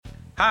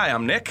Hi,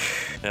 I'm Nick.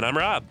 And I'm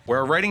Rob.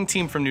 We're a writing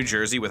team from New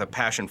Jersey with a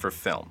passion for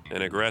film.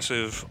 An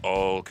aggressive,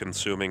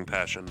 all-consuming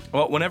passion.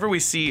 Well, whenever we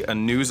see a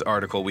news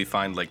article we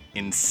find,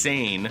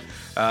 insane,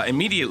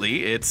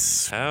 immediately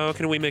it's... How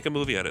can we make a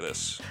movie out of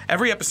this?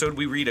 Every episode,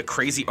 we read a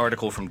crazy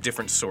article from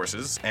different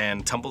sources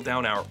and tumble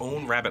down our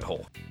own rabbit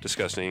hole.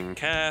 Discussing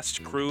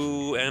cast,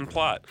 crew, and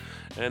plot.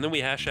 And then we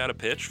hash out a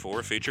pitch for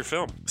a feature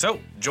film. So,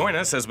 join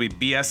us as we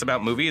BS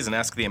about movies and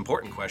ask the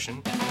important question...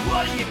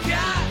 What do you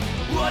got?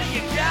 What do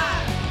you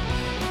got?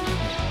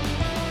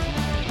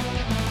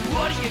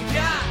 What do you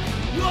got?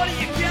 What do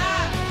you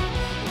got?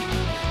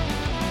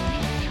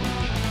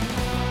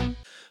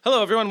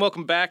 Hello, everyone.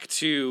 Welcome back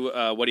to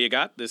What Do You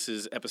Got? This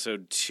is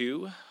episode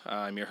 2.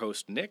 I'm your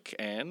host, Nick,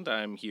 and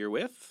I'm here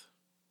with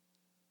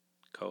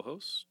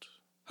co-host.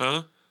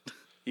 Huh?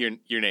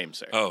 Your name,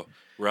 sir. Oh,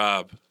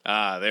 Rob.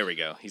 There we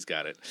go. He's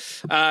got it.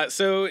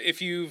 So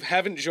if you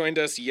haven't joined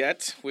us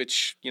yet,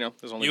 which,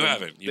 there's only... You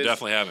haven't. You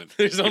definitely haven't.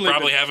 There's you only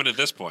probably haven't at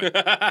this point.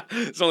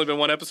 It's only been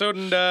one episode,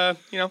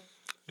 and,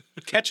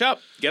 catch up.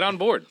 Get on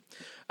board.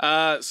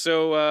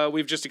 So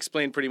we've just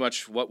explained pretty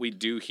much what we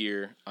do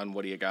here on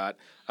What Do You Got?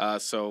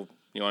 So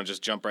you want to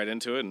just jump right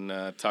into it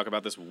and talk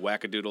about this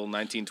wackadoodle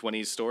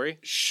 1920s story?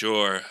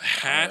 Sure.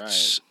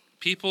 Hats. Right.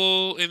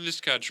 People in this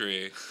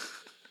country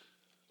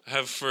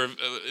have for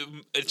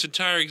its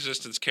entire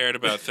existence cared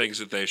about things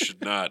that they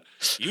should not,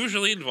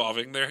 usually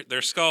involving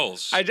their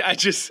skulls. I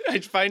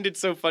find it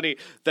so funny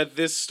that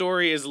this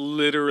story is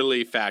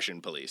literally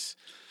fashion police.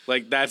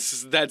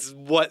 That's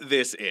what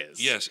this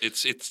is. Yes,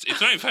 it's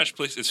not even fashion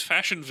police, it's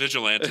fashion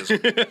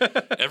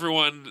vigilantism.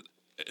 Everyone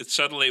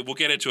suddenly, we'll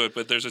get into it,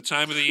 but there's a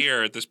time of the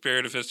year at this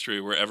period of history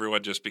where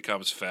everyone just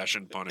becomes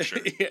fashion punisher.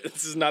 Yeah,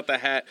 this is not the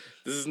hat.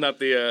 This is not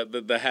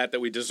the hat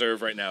that we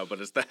deserve right now, but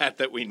it's the hat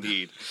that we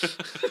need.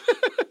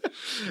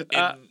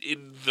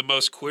 In the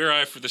most queer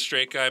eye for the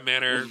straight guy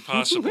manner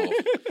possible.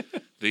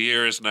 The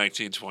year is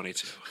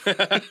 1922.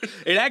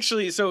 It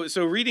actually,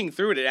 so reading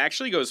through it, it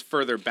actually goes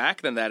further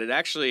back than that. It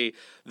actually,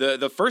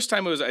 the first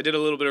time I did a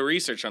little bit of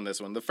research on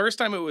this one. The first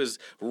time it was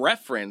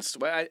referenced,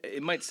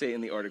 it might say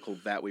in the article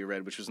that we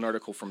read, which was an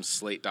article from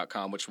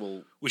Slate.com, which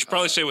will... We should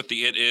probably say what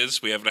the it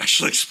is. We haven't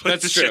actually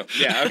explained That's true.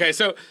 Yeah, okay.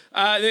 So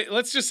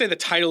let's just say the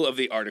title of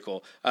the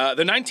article. The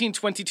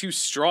 1922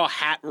 Straw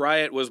Hat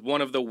Riot was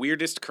one of the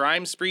weirdest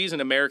crime sprees in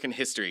American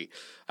history.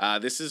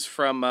 This is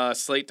from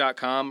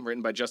Slate.com,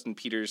 written by Justin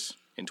Peters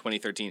in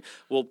 2013.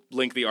 We'll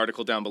link the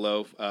article down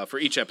below for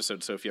each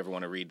episode, so if you ever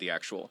want to read the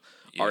actual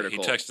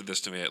article. He texted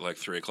this to me at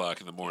 3 o'clock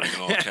in the morning in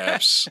all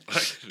caps.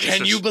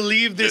 Can you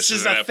believe this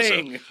is a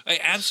thing? I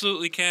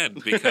absolutely can,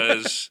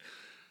 because...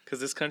 Because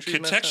this country's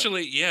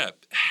contextually, yeah,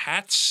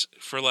 hats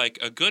for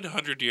a good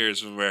 100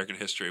 years of American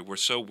history were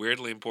so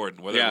weirdly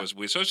important. Whether it was,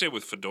 we associate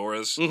with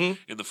fedoras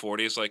in the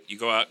 40s, you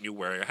go out and you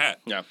wear your hat.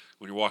 Yeah.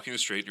 When you're walking the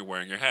street, you're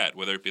wearing your hat.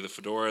 Whether it be the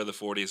fedora, the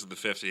 40s, and the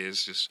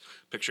 50s, just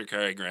picture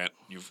Cary Grant,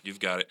 you've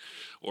got it.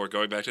 Or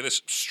going back to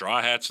this,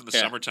 straw hats in the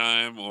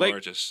summertime, or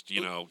just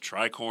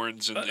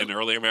tricorns in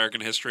early American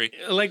history.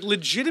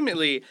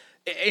 Legitimately,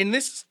 in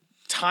this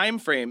time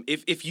frame,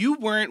 if you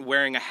weren't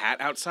wearing a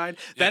hat outside,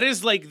 that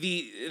is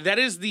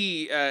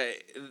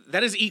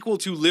equal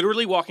to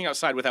literally walking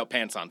outside without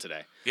pants on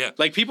today. Yeah.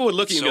 People would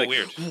look at you and be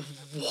weird.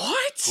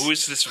 What? Who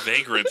is this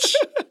vagrant?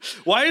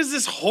 Why is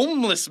this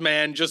homeless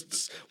man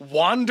just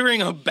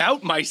wandering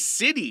about my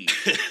city?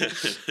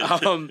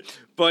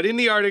 But in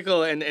the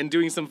article and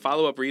doing some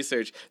follow-up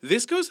research,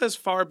 this goes as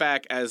far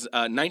back as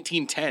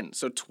 1910,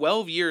 so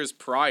 12 years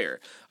prior.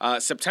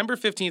 September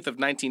 15th of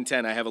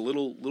 1910, I have a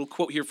little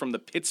quote here from the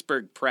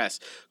Pittsburgh Press.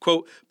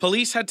 Quote,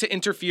 "Police had to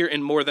interfere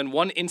in more than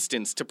one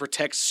instance to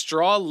protect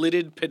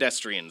straw-lidded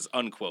pedestrians,"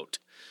 unquote.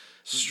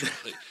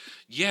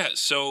 Yeah,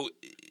 so...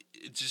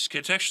 Just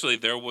contextually,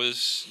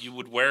 you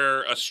would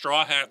wear a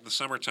straw hat in the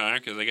summertime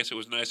because I guess it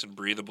was nice and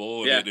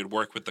breathable, and it'd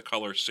work with the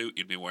color suit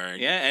you'd be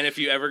wearing. Yeah, and if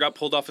you ever got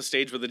pulled off a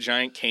stage with a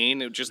giant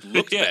cane, it just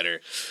looked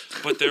better.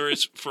 But there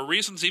is, for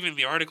reasons even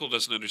the article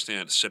doesn't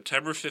understand,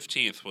 September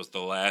 15th was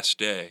the last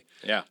day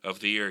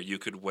of the year you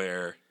could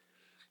wear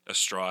a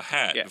straw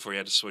hat before you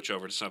had to switch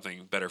over to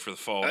something better for the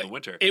fall and the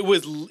winter. It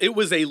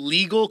was a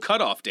legal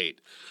cutoff date.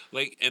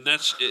 And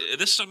this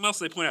is something else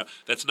they point out.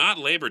 That's not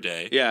Labor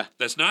Day. Yeah.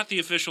 That's not the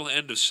official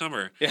end of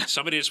summer. Yeah.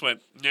 Somebody just went,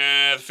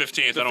 nah, the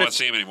 15th. I don't want to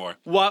see him anymore.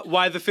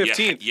 Why the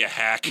 15th? You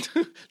hack.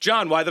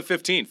 John, why the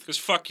 15th? Because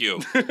fuck you.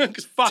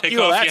 Because fuck Take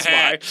you, off that's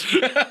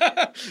your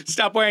hat. why.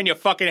 Stop wearing your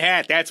fucking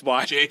hat, that's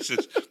why.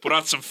 Jesus. Put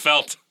on some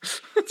felt.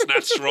 It's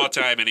not straw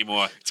time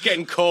anymore. It's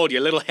getting cold.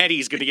 Your little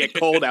heady's going to get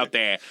cold out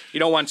there.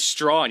 You don't want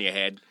straw on your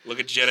head. Look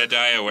at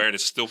Jedediah wearing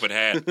his stupid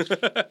hat.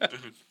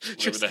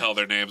 Whatever the hell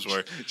their names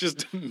were.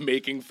 Just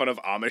making fun of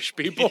Amish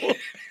people.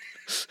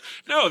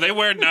 No, they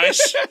wear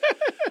nice,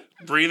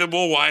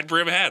 breathable, wide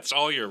brim hats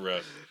all year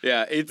round.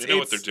 Yeah, they know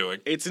what they're doing.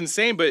 It's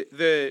insane, but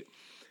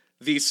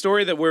the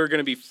story that we're going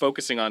to be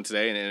focusing on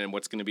today, and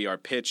what's going to be our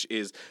pitch,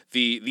 is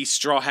the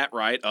Straw Hat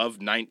Riot of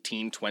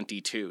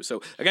 1922.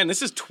 So again,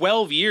 this is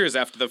 12 years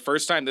after the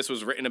first time this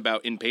was written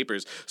about in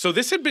papers. So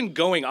this had been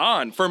going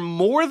on for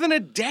more than a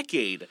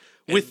decade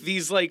with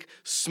these like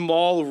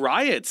small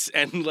riots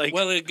and like.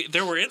 Well,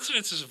 there were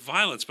incidences of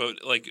violence,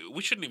 but like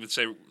we shouldn't even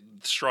say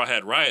Straw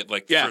Hat Riot.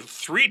 Like for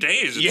 3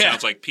 days, it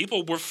sounds like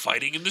people were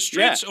fighting in the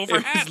streets over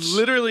hats. It was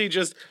literally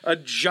just a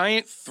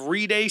giant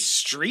 3-day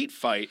street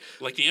fight.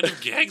 Like the end of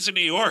Gangs in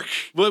New York.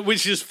 Well,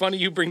 which is funny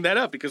you bring that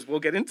up because we'll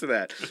get into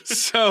that.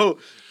 So,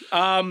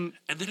 and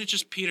then it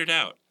just petered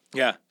out.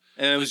 Yeah.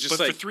 And it was just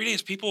but for 3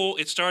 days, people,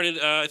 it started,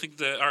 I think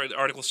the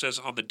article says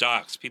on the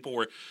docks, people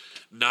were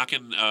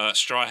knocking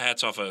straw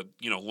hats off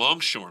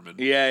longshoremen.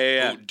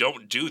 Yeah. Who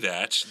don't do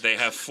that. They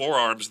have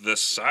forearms the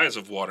size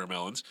of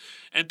watermelons,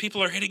 and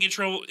people are hitting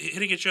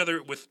each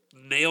other with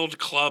nailed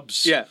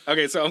clubs. Yeah.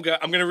 Okay. So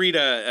I'm gonna read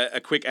a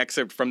quick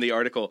excerpt from the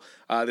article.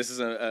 This is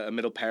a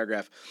middle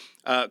paragraph.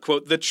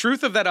 Quote, the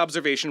truth of that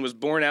observation was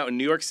borne out in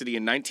New York City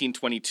in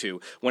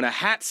 1922 when a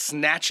hat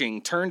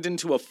snatching turned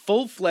into a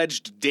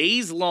full-fledged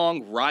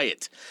days-long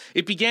riot.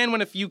 It began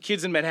when a few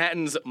kids in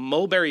Manhattan's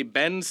Mulberry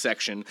Bend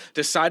section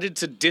decided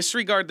to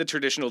disregard the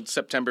traditional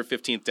September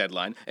 15th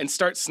deadline and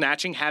start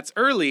snatching hats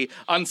early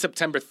on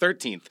September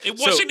 13th. It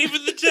wasn't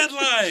even the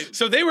deadline.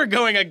 So they were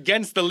going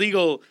against the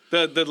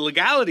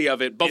legality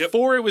of it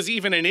before it was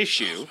even an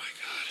issue. Oh my God.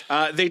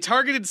 They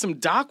targeted some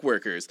dock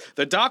workers.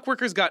 The dock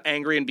workers got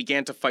angry and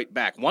began to fight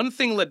back. One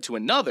thing led to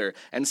another,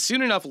 and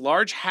soon enough,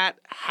 large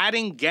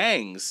hatting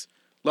gangs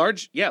were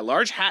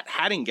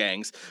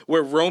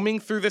roaming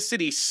through the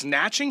city,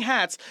 snatching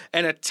hats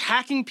and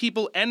attacking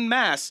people en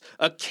masse,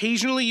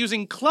 occasionally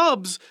using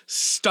clubs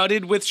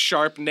studded with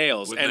sharp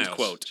nails. End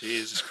quote.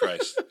 Jesus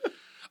Christ.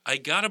 I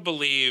gotta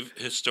believe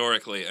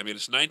historically, I mean,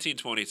 it's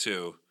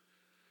 1922.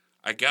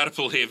 I gotta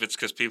believe it's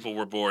because people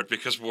were bored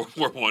because World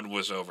War I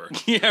was over.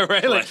 Yeah,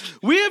 right. Like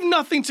we have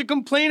nothing to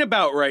complain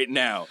about right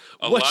now.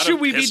 What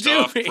should we be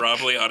doing? Off,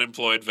 probably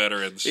unemployed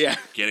veterans,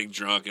 getting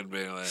drunk and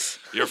being like,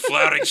 "You're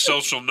flouting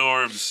social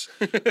norms.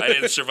 I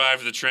didn't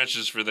survive the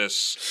trenches for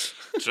this.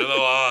 To the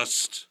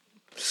lost."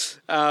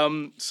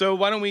 So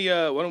why don't we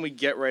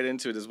get right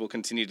into it as we'll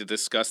continue to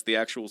discuss the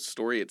actual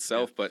story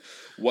itself, but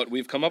what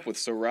we've come up with.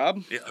 So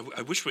Rob,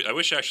 I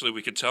wish actually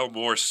we could tell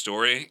more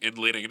story in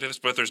leading into this,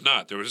 but there's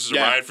not. There was just a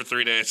riot for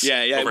 3 days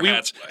over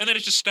hats, and then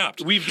it just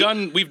stopped. We've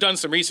done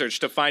some research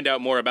to find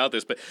out more about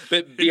this, but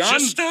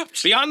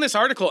beyond this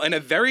article and a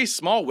very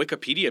small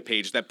Wikipedia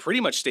page that pretty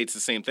much states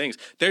the same things,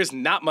 there's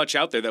not much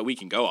out there that we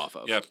can go off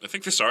of. Yeah, I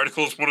think this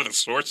article is one of the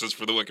sources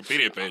for the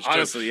Wikipedia page.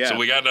 Honestly, too. So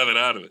we got nothing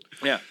out of it.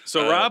 Yeah.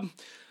 So Rob,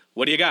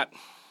 what do you got?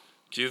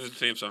 Cue the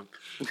theme song.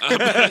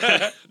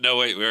 No,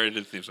 wait, we already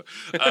did the theme song.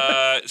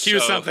 Cue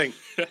something.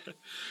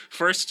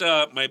 First,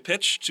 my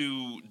pitch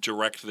to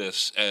direct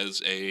this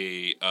as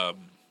a... I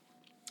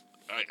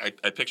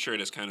picture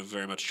it as kind of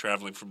very much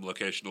traveling from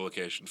location to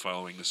location,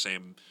 following the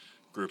same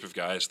group of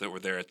guys that were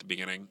there at the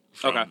beginning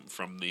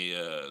from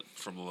the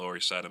Lower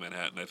East Side of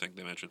Manhattan, I think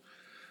they mentioned.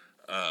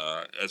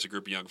 As a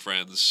group of young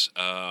friends.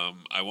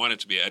 I want it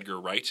to be Edgar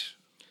Wright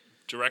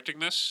directing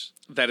this.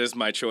 That is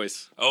my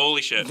choice.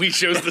 Holy shit. We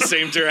chose the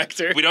same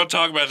director. We don't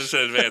talk about this in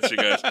advance, you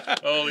guys.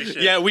 Holy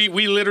shit. Yeah,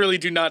 we literally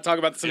do not talk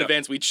about this in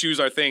advance. We choose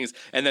our things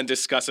and then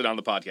discuss it on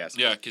the podcast.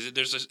 Yeah, because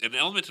there's an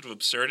element of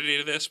absurdity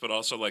to this, but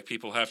also like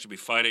people have to be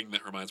fighting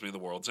that reminds me of The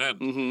World's End.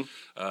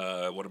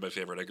 Mm-hmm. One of my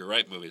favorite Edgar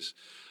Wright movies.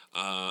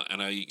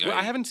 And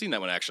I haven't seen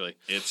that one actually.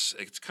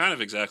 It's kind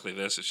of exactly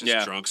this. It's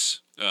just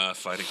drunks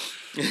fighting.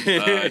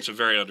 It's a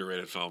very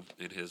underrated film.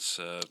 It is.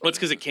 Well, it's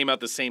because it came out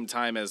the same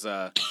time as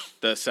the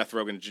Seth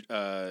Rogen,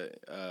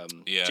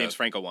 James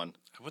Franco one.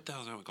 What the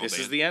hell is that one called? This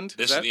is the end.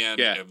 This is the end.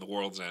 Yeah, and The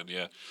World's End.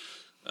 Yeah.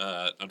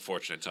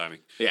 Unfortunate timing.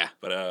 Yeah.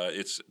 But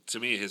it's to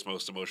me his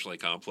most emotionally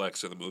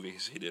complex of the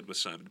movies he did with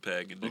Simon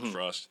Pegg and Nick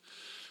Frost.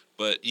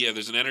 But yeah,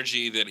 there's an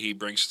energy that he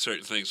brings to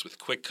certain things with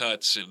quick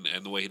cuts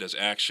and the way he does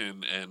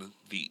action and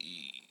the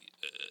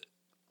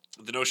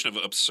notion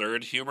of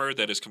absurd humor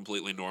that is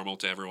completely normal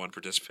to everyone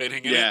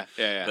participating in it.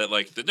 Yeah.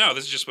 That no,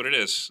 this is just what it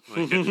is.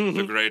 Like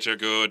the greater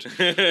good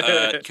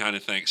kind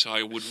of thing. So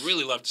I would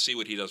really love to see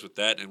what he does with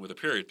that and with a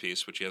period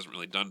piece, which he hasn't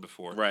really done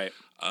before. Right.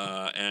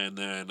 And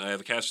then I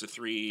have a cast of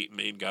 3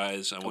 main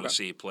guys I want to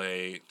see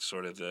play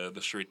sort of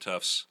the street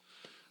toughs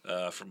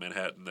from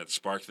Manhattan that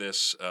sparked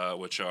this,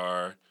 which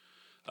are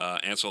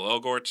Ansel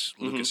Elgort,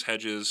 Lucas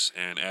Hedges,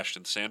 and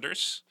Ashton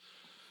Sanders.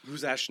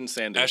 Who's Ashton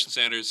Sanders? Ashton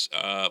Sanders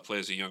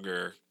plays a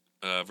younger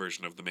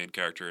version of the main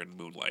character in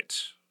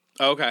Moonlight.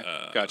 Oh, okay.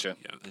 Gotcha.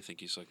 Yeah, I think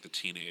he's like the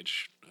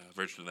teenage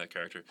version of that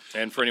character.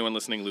 And for anyone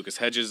listening, Lucas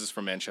Hedges is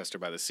from Manchester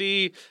by the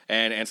Sea,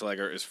 and Ansel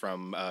Elgort is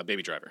from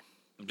Baby Driver.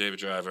 Baby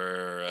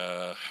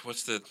Driver,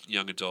 what's the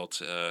young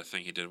adult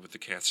thing he did with the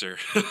cancer?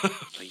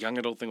 A young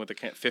adult thing with the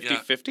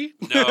 50-50?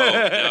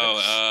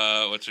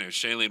 No. What's her name?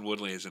 Shailene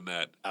Woodley is in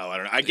that. Oh, I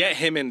don't know. I get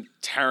him and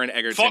Taron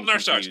Egerton Fault in Our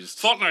confused. Stars.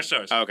 Fault in Our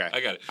Stars. Oh, okay. I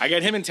got it. I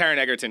get him and Taron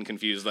Egerton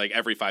confused like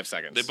every 5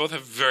 seconds. They both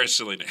have very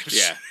silly names.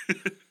 Yeah.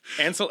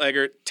 Ansel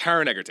Elgort,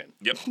 Taron Egerton.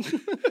 Yep.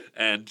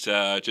 And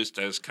just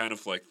as kind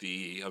of like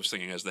I was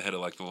thinking as the head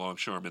of like the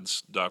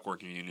Longshoremen's Dock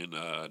Working Union,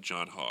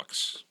 John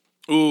Hawkes.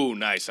 Ooh,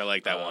 nice. I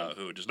like that one.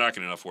 Who does not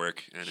get enough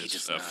work and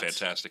is a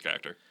fantastic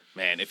actor.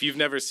 Man, if you've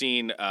never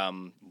seen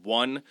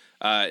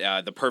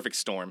The Perfect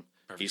Storm,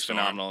 He's Storm.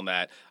 phenomenal in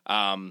that.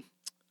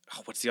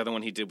 What's the other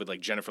one he did with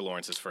like Jennifer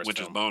Lawrence's first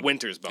Winter's film? Bone.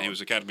 Winter's Bone. He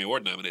was Academy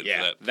Award nominated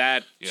yeah, for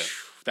that. Yeah.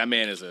 That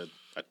man is a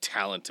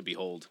talent to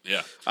behold.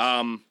 Yeah.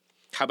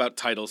 How about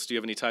titles? Do you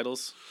have any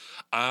titles?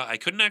 I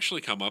couldn't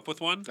actually come up with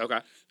one. Okay.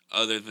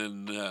 Other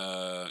than,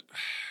 I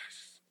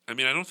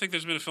mean, I don't think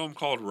there's been a film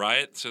called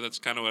Riot, so that's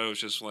kind of what I was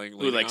just like.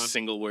 Ooh, like on.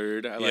 single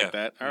word. I Yeah. like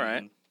that. All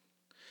right.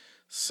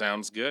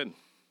 Sounds good.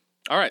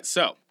 All right,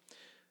 so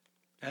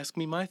ask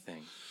me my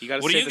thing. You got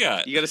to What say do you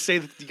got? You got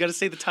to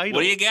say the title.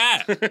 What do you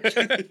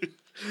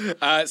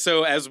got?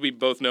 So as we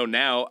both know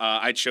now,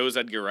 I chose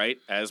Edgar Wright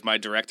as my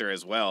director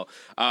as well.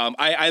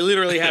 I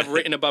literally have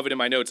written above it in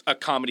my notes a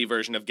comedy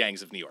version of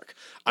Gangs of New York.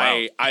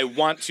 Wow. I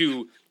want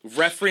to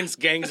reference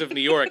Gangs of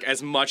New York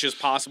as much as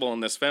possible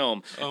in this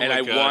film, and my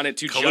I God. want it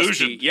to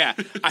Collusion.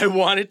 just be I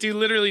want it to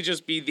literally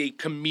just be the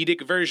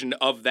comedic version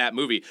of that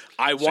movie.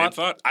 I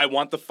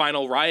want the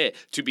final riot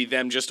to be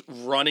them just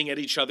running at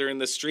each other in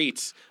the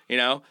streets. You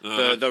know,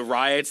 the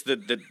riots,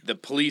 the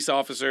police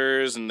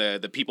officers and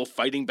the people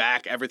fighting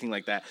back, everything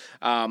like that.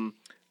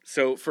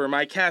 So for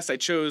my cast, I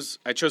chose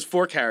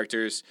 4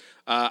 characters.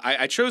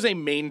 I chose a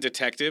main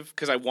detective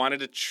because I wanted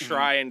to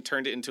try and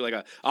turn it into like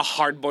a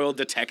hard-boiled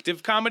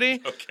detective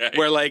comedy. Okay.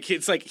 Where like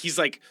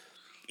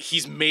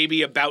he's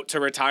maybe about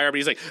to retire, but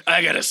he's like,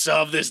 I gotta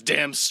solve this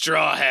damn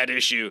Straw Hat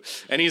issue,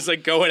 and he's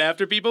like going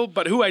after people.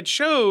 But who I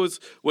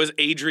chose was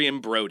Adrian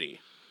Brody.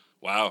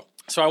 Wow.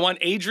 So I want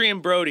Adrian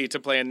Brody to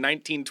play a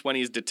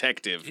 1920s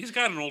detective. He's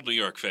got an old New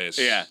York face.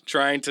 Yeah,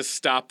 trying to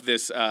stop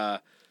this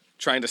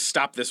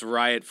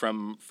riot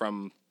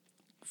from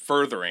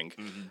furthering.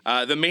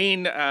 The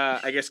main,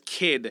 I guess,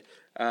 kid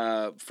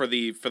for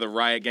the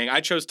riot gang. I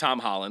chose Tom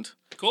Holland.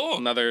 Cool.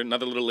 Another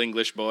little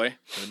English boy,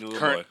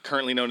 boy.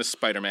 currently known as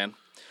Spider-Man.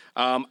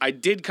 I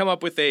did come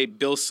up with a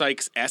Bill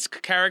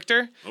Sykes-esque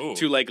character Ooh.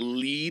 to like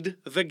lead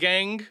the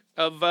gang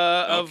of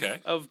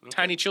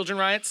tiny children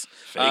riots,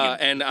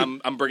 and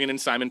I'm bringing in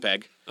Simon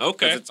Pegg.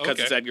 Okay, because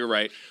it's Edgar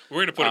Wright.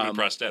 We're gonna put him in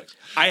prosthetics.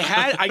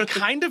 I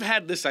kind of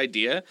had this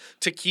idea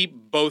to keep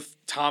both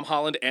Tom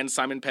Holland and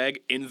Simon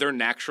Pegg in their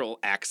natural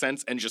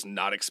accents and just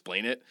not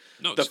explain it.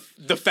 No,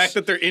 the fact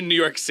that they're in New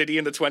York City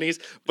in the 20s,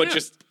 but Yeah.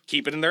 just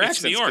keep it in their It's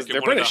accents. New York, 'cause they're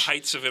and one British. of the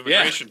heights of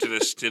immigration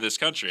to this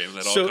country, and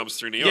that all comes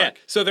through New York. Yeah,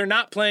 so they're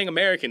not playing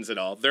Americans at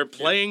all. They're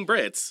playing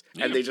Brits,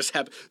 and they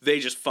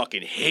just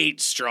fucking hate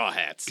Straw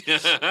Hats.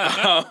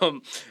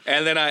 And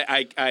then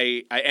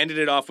I ended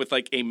it off with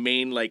like a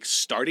main like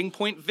starting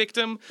point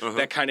victim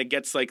that kind of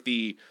gets like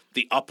the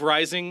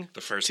uprising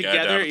The first guy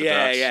together. down at the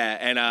docks. Yeah,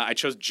 and I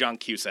chose John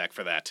Cusack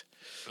for that.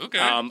 Okay.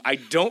 I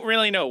don't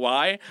really know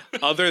why,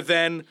 other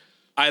than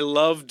I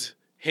loved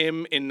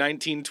him in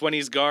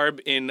 1920s garb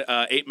in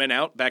 8 Men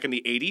Out back in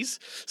the 80s.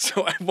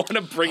 So I want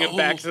to bring it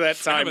back to that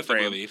forgot time about the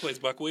frame. movie. He plays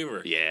Buck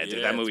Weaver. Yeah,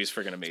 dude, that movie's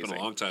freaking amazing. It's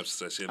been a long time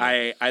since I've seen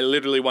it. I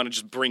literally want to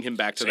just bring him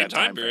back to Same that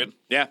time time period. frame.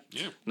 Yeah.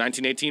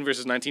 1918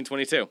 versus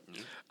 1922.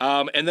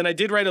 And then I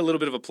did write a little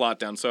bit of a plot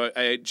down. So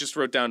I just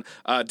wrote down,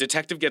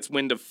 detective gets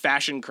wind of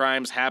fashion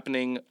crimes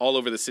happening all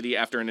over the city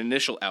after an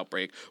initial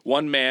outbreak.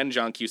 One man,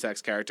 John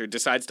Cusack's character,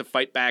 decides to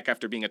fight back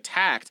after being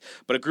attacked,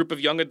 but a group of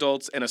young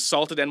adults and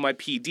assaulted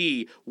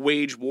NYPD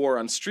wage war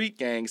on street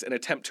gangs and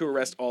attempt to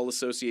arrest all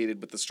associated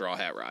with the Straw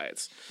Hat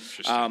riots.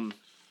 Interesting.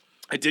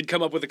 I did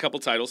come up with a couple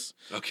titles.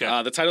 Okay.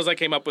 The titles I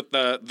came up with,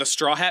 the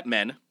Straw Hat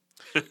Men,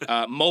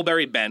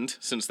 Mulberry Bend,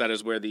 since that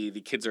is where the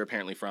kids are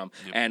apparently from,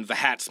 and The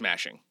Hat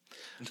Smashing.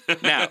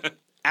 Now,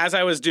 as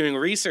I was doing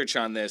research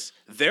on this,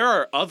 there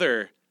are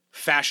other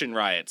fashion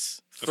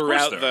riots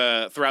throughout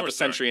the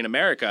century in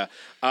America.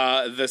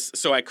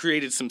 So I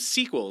created some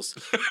sequels.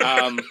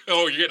 Oh,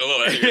 you're getting a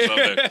little ahead of yourself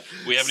there.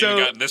 We haven't even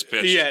gotten this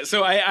pitch. Yeah,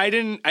 so I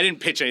didn't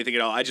pitch anything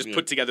at all. I just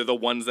put together the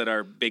ones that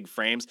are big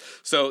frames.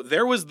 So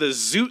there was the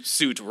Zoot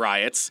Suit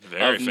riots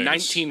Very of famous.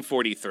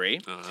 1943,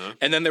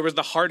 and then there was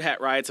the Hard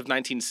Hat riots of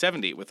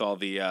 1970 with all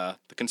the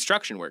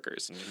construction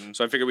workers.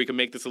 So I figured we could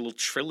make this a little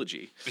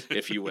trilogy,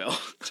 if you will.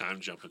 Time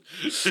jumping.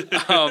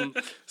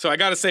 So I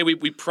got to say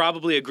we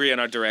probably agree on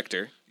our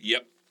director.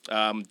 Yep.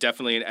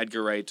 Definitely an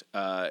Edgar Wright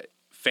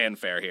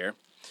fanfare here.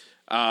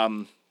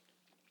 I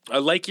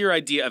like your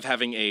idea of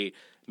having a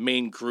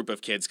main group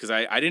of kids because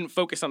I didn't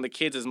focus on the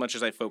kids as much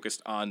as I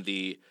focused on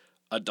the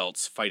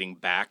adults fighting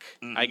back,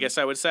 I guess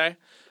I would say.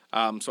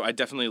 So I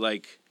definitely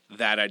like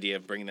that idea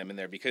of bringing them in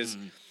there because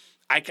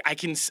I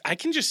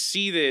can just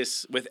see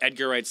this with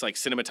Edgar Wright's like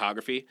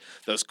cinematography,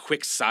 those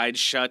quick side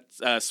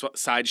shots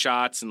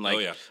and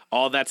like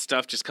all that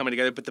stuff just coming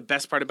together. But the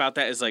best part about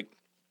that is like,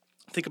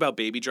 think about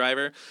Baby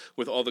Driver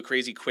with all the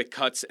crazy quick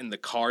cuts and the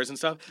cars and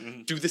stuff.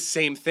 Do the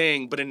same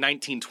thing, but in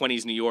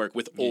 1920s New York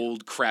with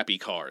old crappy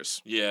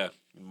cars. Yeah.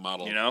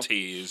 Model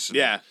T's.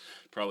 Yeah.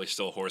 Probably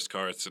still horse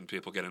carts and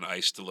people getting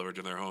ice delivered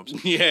to their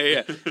homes.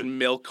 Yeah. And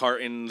milk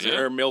cartons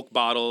or milk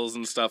bottles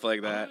and stuff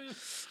like that.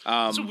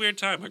 It's a weird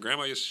time. My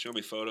grandma used to show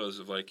me photos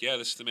of like,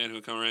 this is the man who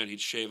would come around. He'd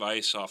shave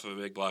ice off of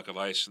a big block of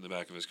ice in the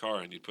back of his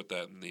car, and he'd put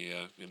that in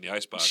the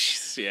ice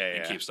box.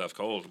 And keep stuff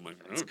cold. I'm like,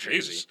 oh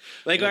Jesus!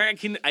 Like I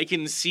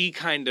can see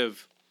kind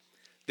of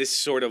this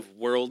sort of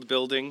world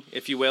building,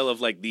 if you will,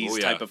 of like these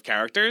type of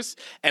characters,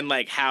 and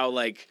like how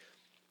like.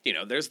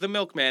 There's the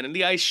milkman and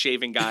the ice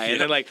shaving guy, and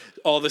then like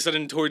all of a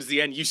sudden towards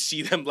the end, you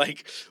see them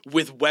like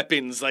with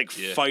weapons, like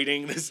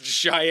fighting this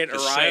giant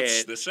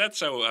riot. The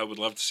sets I would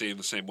love to see in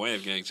the same way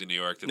of Gangs in New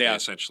York, that they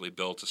essentially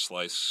built a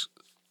slice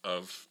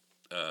of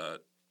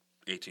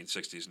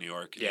 1860s New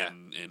York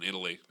in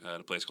Italy at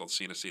a place called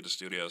Cinecittà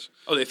Studios.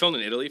 Oh, they filmed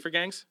in Italy for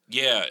Gangs?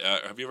 Yeah.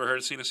 Have you ever heard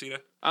of Cinecittà?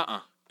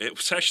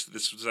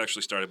 This was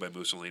actually started by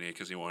Mussolini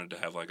because he wanted to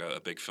have like a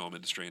big film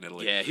industry in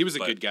Italy. Yeah, he was a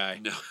good guy.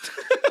 No.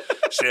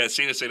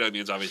 Cinecittà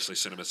means obviously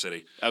Cinema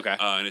City. Okay.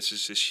 And it's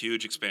just this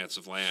huge expanse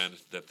of land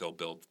that they'll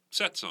build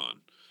sets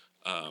on.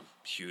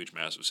 Huge,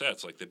 massive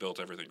sets. Like they built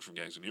everything from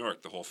Gangs of New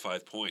York, the whole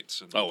 5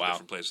 points and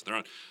different places they're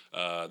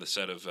on. The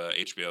set of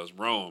HBO's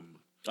Rome.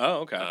 Oh,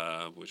 okay.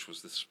 Which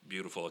was this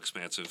beautiful,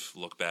 expansive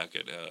look back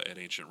at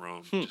ancient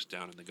Rome, just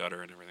down in the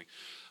gutter and everything.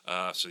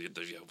 So you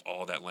have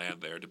all that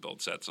land there to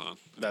build sets on.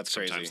 That's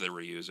crazy. Sometimes they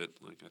reuse it.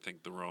 Like I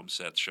think the Rome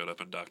sets showed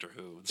up in Doctor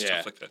Who and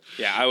stuff like that.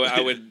 Yeah,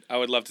 I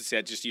would love to see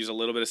it. Just use a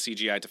little bit of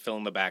CGI to fill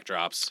in the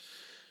backdrops,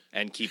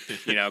 and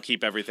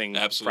keep everything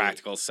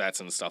practical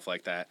sets and stuff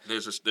like that.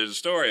 There's a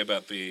story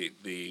about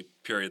the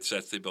period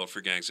sets they built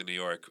for Gangs in New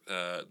York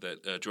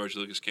that George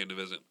Lucas came to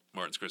visit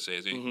Martin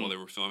Scorsese while they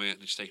were filming it,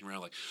 and he's taking around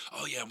like,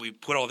 oh yeah, we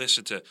put all this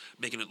into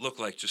making it look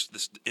like just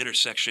this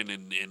intersection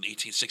in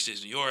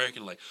 1860s New York,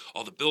 and like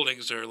all the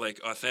buildings are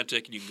like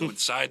authentic, and you can go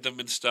inside them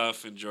and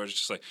stuff. And George is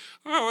just like,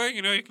 oh well,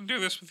 you can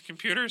do this with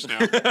computers now.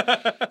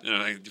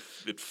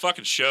 It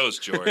fucking shows,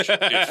 George.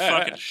 It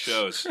fucking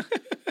shows.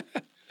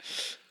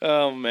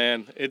 Oh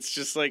man, it's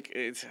just like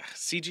it's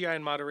CGI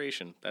in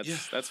moderation.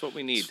 That's what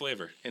we need. It's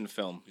flavor in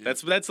film. Yeah.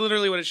 That's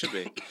literally what it should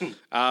be.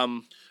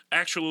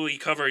 Actually,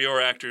 cover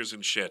your actors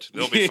and shit.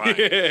 They'll be fine.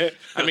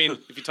 I mean,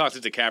 if you talk to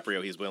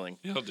DiCaprio, he's willing.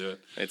 He'll do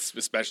it. It's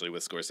especially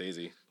with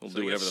Scorsese. He'll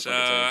do whatever the fuck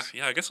it takes.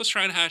 Yeah, I guess let's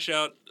try and hash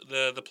out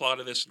the plot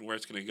of this and where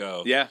it's going to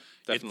go. Yeah,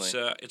 definitely.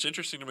 It's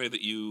interesting to me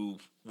that you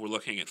were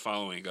looking at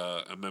following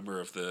a member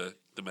of the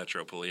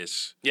Metro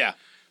Police. Yeah.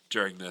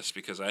 During this,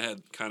 because I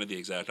had kind of the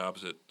exact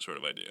opposite sort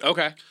of idea.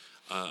 Okay.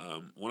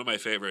 One of my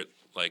favorite,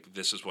 like,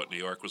 this is what New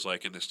York was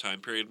like in this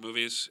time period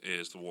movies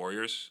is The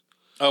Warriors.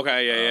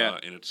 Okay, yeah.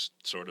 And it's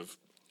sort of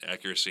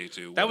accuracy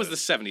to... That was the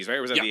 70s, right?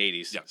 Or was that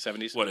the 80s? Yeah.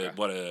 70s?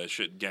 What a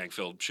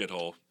gang-filled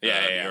shithole New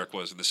York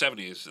was in the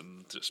 70s,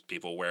 and just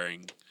people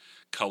wearing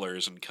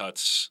colors and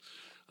cuts,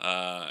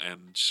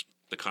 and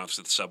the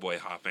constant subway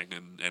hopping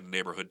and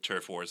neighborhood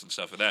turf wars and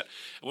stuff like that.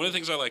 And one of the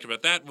things I liked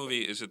about that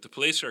movie is that the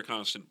police are a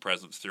constant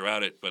presence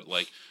throughout it, but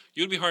like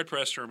you'd be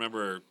hard-pressed to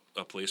remember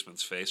a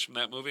policeman's face from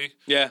that movie.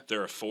 Yeah.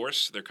 They're a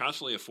force. They're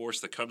constantly a force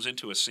that comes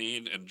into a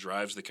scene and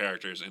drives the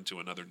characters into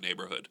another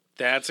neighborhood.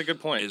 That's a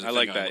good point. I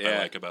like that, I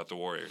like about The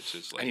Warriors.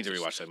 Is like I need to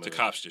rewatch that movie. The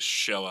cops just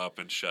show up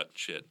and shut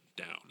shit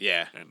down.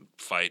 Yeah. And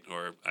fight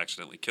or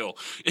accidentally kill.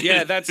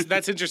 Yeah,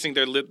 that's interesting.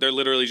 They're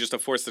literally just a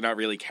force. They're not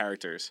really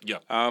characters. Yeah.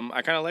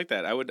 I kind of like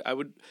that.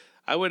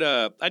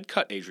 I'd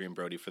cut Adrian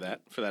Brody for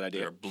that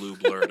idea. They're a blue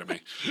blur to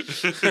me.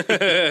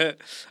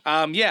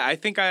 Yeah, I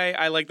think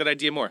I like that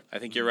idea more. I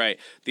think you're right.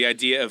 The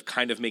idea of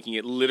kind of making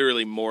it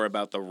literally more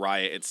about the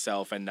riot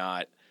itself and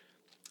not.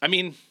 I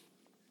mean,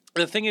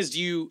 the thing is, do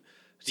you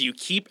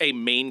keep a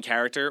main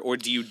character or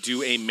do you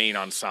do a main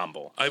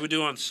ensemble? I would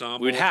do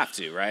ensemble. We'd have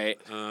to, right?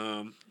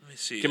 Let me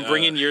see. You can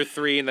bring in year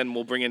 3, and then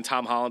we'll bring in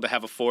Tom Holland to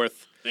have a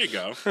 4th. There you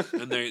go.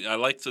 And I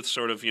like the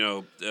sort of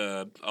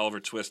Oliver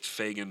Twist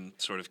Fagin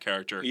sort of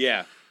character.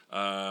 Yeah.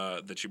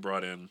 That you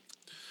brought in.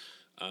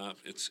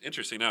 It's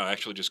interesting now. I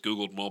actually just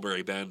Googled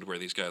Mulberry Bend, where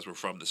these guys were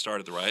from the start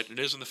of the riot. It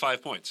is in the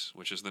 5 Points,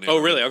 which is the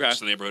neighborhood. Oh, really? Okay. It's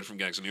the neighborhood from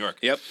Gangs of New York.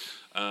 Yep.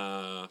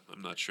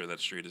 I'm not sure that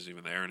street is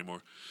even there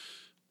anymore.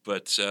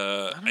 But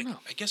I don't know.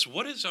 I guess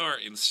what is our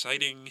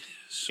inciting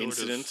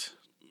incident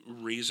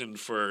reason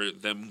for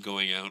them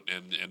going out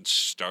and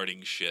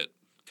starting shit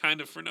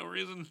kind of for no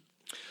reason?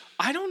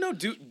 I don't know.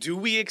 Do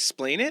we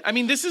explain it? I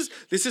mean, this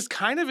is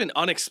kind of an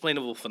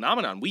unexplainable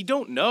phenomenon. We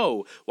don't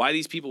know why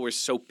these people were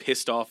so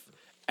pissed off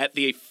at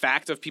the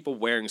fact of people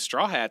wearing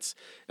straw hats,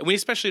 and we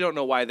especially don't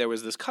know why there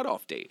was this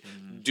cutoff date.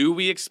 Mm-hmm. Do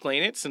we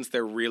explain it since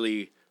there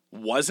really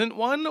wasn't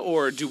one,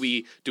 or do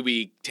we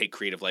take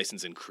creative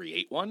license and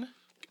create one?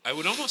 I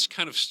would almost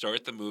kind of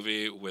start the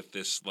movie with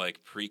this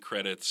like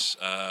pre-credits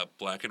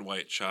black and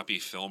white choppy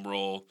film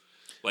roll,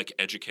 like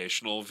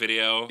educational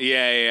video.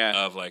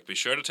 Yeah. Of like, be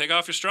sure to take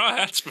off your straw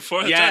hats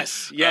before the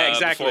yes, time. Yeah,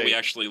 exactly. Before we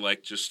actually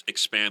like just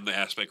expand the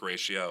aspect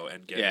ratio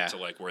and get into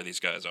like where these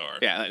guys are.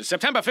 Yeah,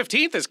 September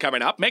 15th is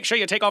coming up. Make sure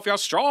you take off your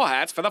straw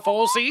hats for the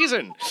fall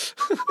season.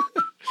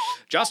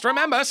 Just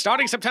remember,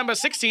 starting September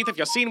 16th, if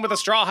you're seen with a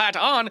straw hat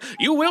on,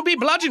 you will be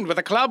bludgeoned with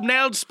a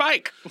club-nailed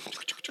spike.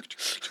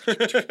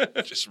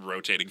 Just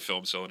rotating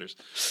film cylinders.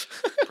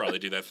 Probably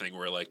do that thing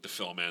where like the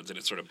film ends and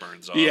it sort of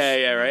burns off.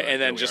 Yeah, right.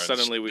 And then just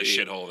suddenly the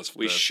shithole.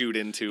 We shoot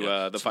into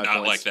the 5 not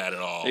points. like that at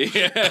all.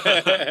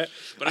 Yeah.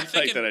 But I'm thinking,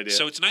 like that idea.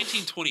 So it's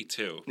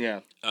 1922. Yeah.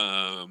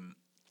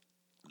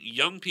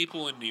 Young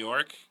people in New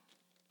York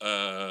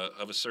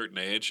of a certain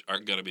age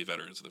aren't going to be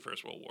veterans of the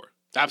First World War.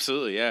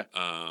 Absolutely, yeah.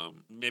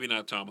 Maybe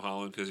not Tom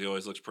Holland because he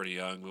always looks pretty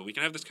young, but we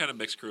can have this kind of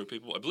mixed crew of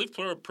people. I believe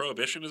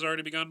Prohibition has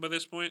already begun by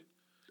this point.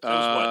 That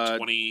was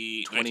what,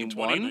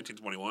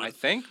 1921? I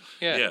think.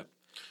 Yeah. Yeah.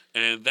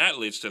 And that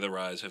leads to the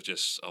rise of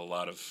just a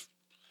lot of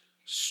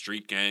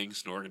street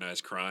gangs and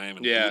organized crime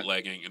and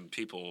bootlegging and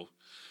people.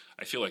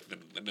 I feel like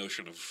the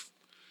notion of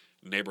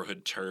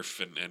neighborhood turf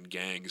and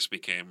gangs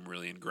became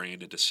really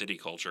ingrained into city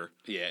culture.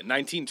 Yeah,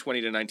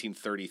 1920 to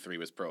 1933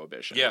 was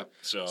Prohibition. Yeah,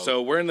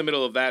 so we're in the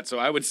middle of that. So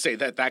I would say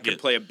that could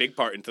play a big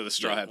part into the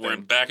Straw Hat We're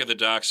in thing. back of the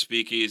docks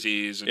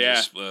speakeasies and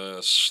just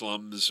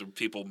slums of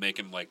people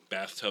making like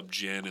bathtub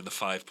gin in the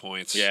 5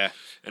 Points. Yeah,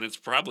 and it's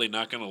probably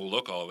not going to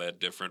look all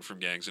that different from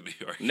gangs in New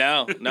York.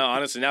 No,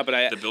 honestly, not.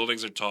 But the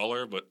buildings are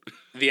taller, but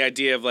the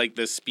idea of like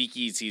the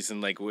speakeasies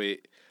and like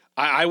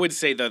I would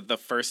say that the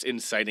first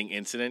inciting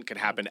incident could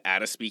happen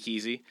at a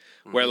speakeasy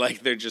where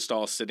like they're just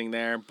all sitting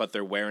there, but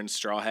they're wearing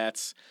straw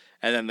hats.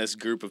 And then this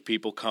group of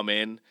people come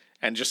in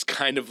and just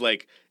kind of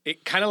like a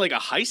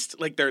heist.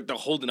 Like they're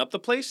holding up the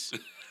place.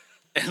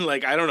 And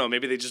like, I don't know,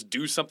 maybe they just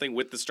do something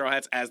with the straw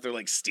hats as they're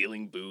like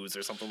stealing booze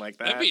or something like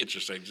that. That'd be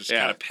interesting. Just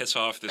kind of piss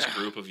off this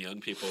group of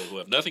young people who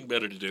have nothing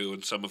better to do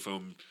and some of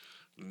whom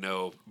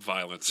know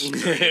violence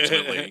very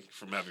intimately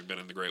from having been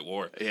in the Great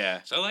War. Yeah.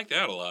 So I like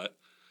that a lot.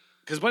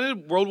 Because when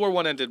did World War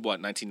I ended?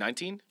 What,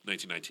 1919?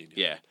 1919.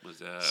 Yeah.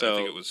 I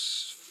think it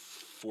was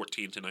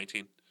 14 to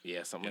 19.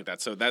 Yeah, something like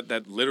that. So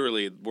that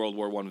literally World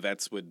War I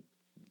vets would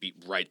be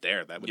right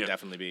there. That would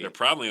definitely be. They're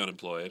probably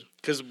unemployed.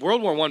 Because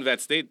World War I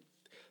vets, they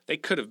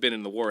could have been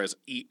in the war as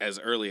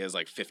early as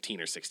like 15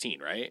 or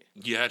 16, right?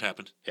 Yeah, it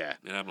happened. Yeah,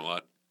 it happened a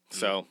lot.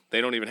 So they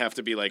don't even have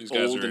to be like These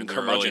guys old are and in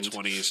their early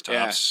curmudgeoned. 20s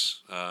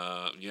tops.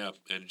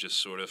 And just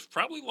sort of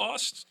probably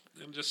lost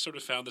and just sort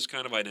of found this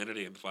kind of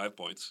identity in the 5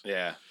 Points.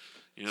 Yeah.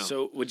 You know,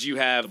 so would you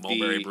have the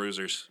Mulberry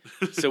Bruisers?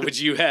 So would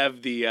you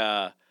have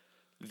the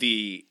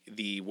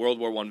World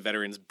War I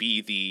veterans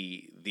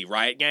be the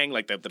riot gang,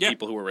 like the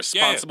people who were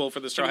responsible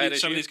for the Straw Hat issue?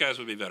 Some of these guys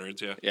would be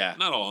veterans, Yeah.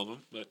 Not all of them,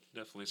 but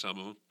definitely some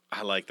of them.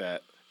 I like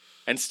that.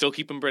 And still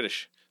keep them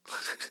British.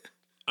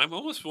 I'm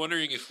almost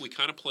wondering if we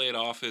kind of play it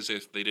off as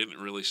if they didn't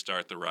really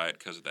start the riot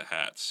because of the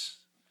hats.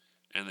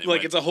 And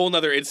it's a whole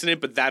nother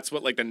incident, but that's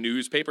what like the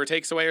newspaper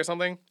takes away or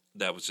something?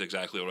 That was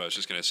exactly what I was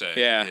just going to say.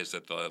 Yeah. Is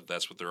that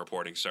that's what the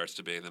reporting starts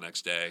to be the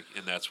next day,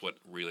 and that's what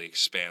really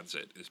expands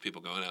it. Is people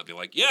going out and be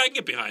like, "Yeah, I can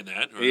get behind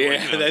that."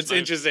 Or, that's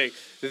interesting.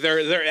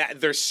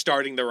 They're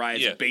starting the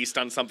riots based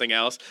on something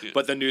else,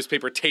 but the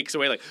newspaper takes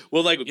away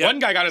one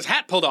guy got his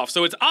hat pulled off,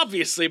 so it's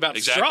obviously about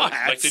straw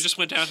hats. Like they just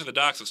went down to the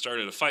docks and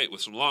started a fight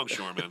with some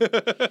longshoremen,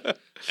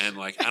 and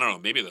like I don't know,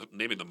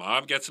 maybe the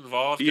mob gets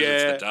involved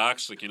because it's the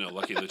docks. Like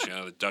Lucky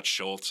Luciano, the Dutch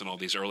Schultz, and all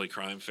these early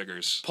crime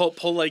figures.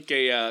 Pull like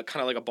a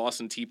kind of like a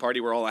Boston Tea Party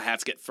where all the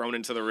hats get thrown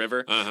into the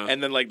river,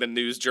 and then like the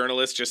news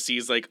journalist just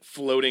sees like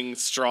floating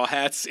straw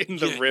hats in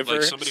the river.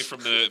 Like somebody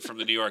from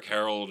the New York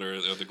Herald or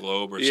the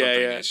Globe or something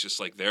is just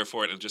like there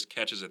for it and just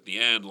catches at the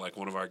end like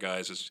one of our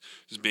guys is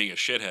being a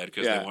shithead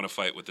because they want to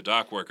fight with the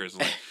dock workers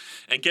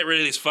and get rid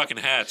of these fucking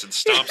hats and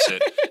stomps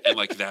it and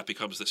like that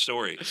becomes the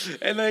story.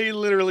 And then he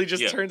literally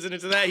just turns it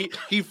into that.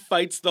 He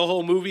fights the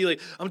whole movie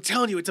like I'm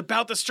telling you, it's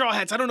about the straw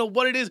hats. I don't know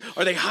what it is.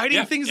 Are they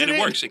hiding things in it?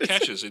 And it works. It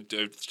catches. It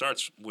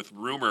starts with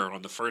rumor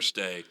on the first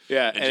day.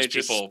 Yeah, and it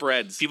just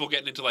spreads. People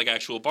getting into like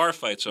actual bar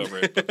fights over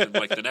it. But then,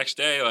 like the next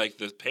day, like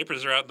the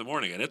papers are out in the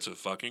morning, and it's a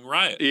fucking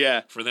riot.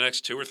 Yeah. For the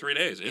next 2 or 3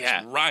 days,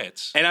 it's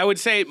riots. And I would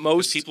say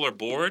most people are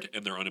bored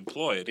and they're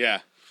unemployed. Yeah.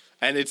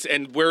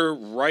 And we're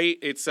right.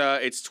 It's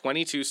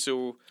 22.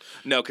 So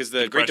no, because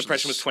the Great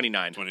Depression was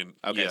 29.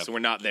 Okay, so we're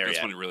not there yet.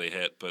 That's when it really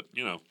hit. But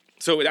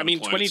So I mean,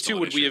 22.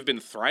 Would we have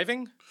been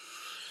thriving?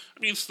 I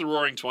mean, it's the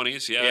Roaring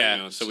 20s,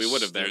 yeah. So we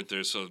would have been.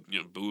 There's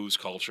booze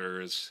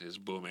culture is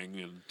booming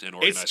and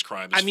organized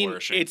crime is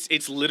flourishing.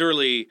 It's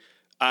literally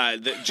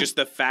just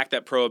the fact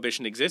that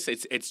prohibition exists.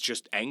 It's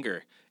just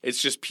anger. It's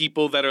just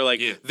people that are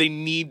like they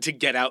need to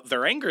get out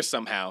their anger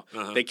somehow.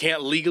 They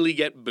can't legally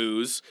get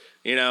booze.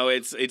 They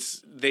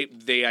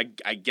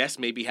I guess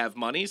maybe have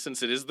money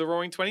since it is the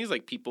Roaring 20s.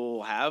 Like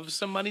people have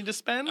some money to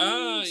spend.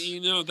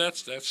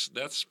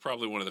 That's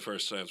probably one of the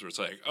first times where it's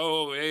like,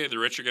 oh, hey, the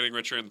rich are getting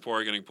richer and the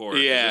poor are getting poorer.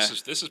 Yeah,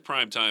 this is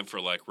prime time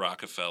for like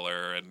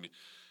Rockefeller and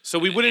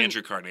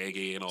Andrew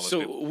Carnegie and all those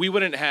people. So we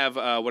wouldn't have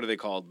what are they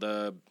called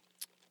the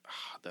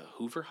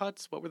Hoover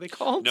Huts? What were they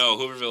called? No,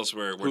 Hoovervilles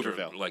were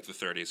like the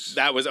 30s.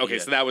 That was okay.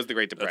 Yeah. So that was the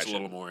Great Depression. That's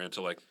a little more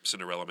into like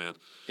Cinderella Man.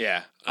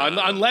 Yeah,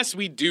 unless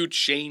we do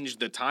change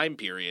the time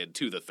period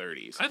to the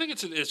 30s. I think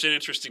it's an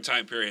interesting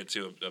time period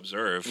to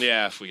observe.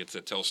 Yeah, if we get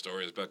to tell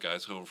stories about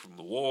guys home from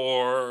the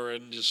war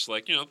and just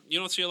like you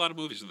don't see a lot of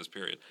movies in this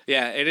period.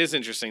 Yeah, it is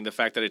interesting the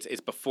fact that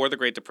it's before the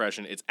Great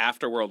Depression. It's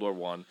after World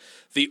War I.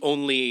 The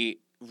only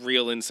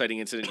real inciting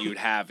incident you would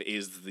have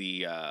is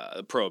the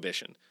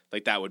Prohibition.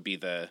 Like that would be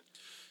the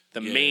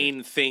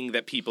main thing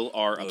that people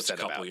are upset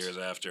about. A couple years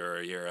after or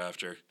a year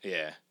after.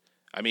 Yeah.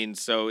 I mean,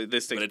 so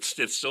this thing... But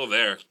it's still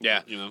there.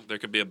 Yeah. There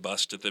could be a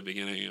bust at the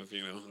beginning of,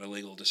 an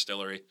illegal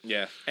distillery.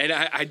 Yeah. And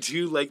I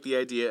do like the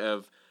idea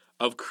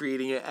of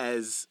creating it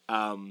as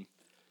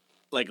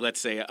like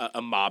let's say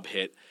a mob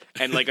hit,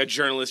 and like a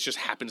journalist just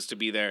happens to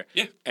be there,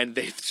 Yeah. and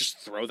they just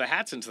throw the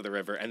hats into the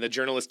river, and the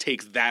journalist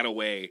takes that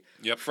away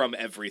Yep. from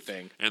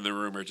everything. And the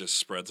rumor just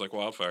spreads like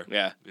wildfire.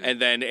 Yeah. And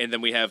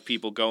then we have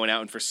people going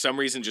out and for some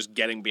reason just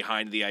getting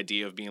behind the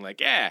idea of being like,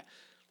 yeah,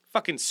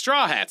 fucking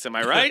straw hats, am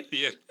I right?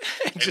 Yeah.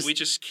 And we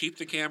just keep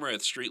the camera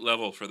at street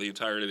level for the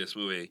entirety of this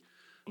movie.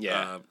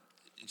 Yeah.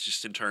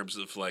 Just in terms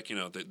of like,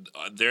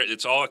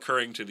 it's all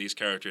occurring to these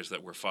characters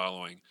that we're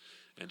following.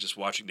 And just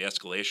watching the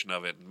escalation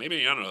of it. And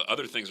maybe, I don't know,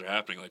 other things are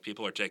happening. Like,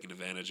 people are taking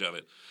advantage of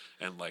it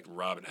and, like,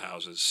 robbing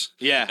houses.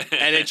 Yeah,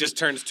 and it just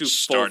turns to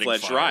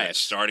full-fledged riots.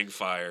 Starting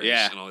fires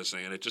and all this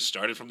thing. And it just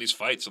started from these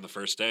fights on the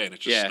first day, and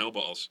it just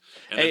snowballs.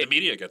 And then the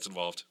media gets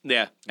involved.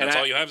 Yeah. And that's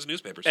all you have is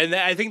newspapers. And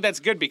I think that's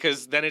good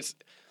because then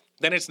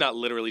it's not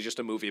literally just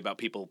a movie about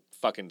people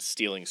fucking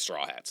stealing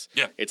straw hats.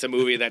 Yeah. It's a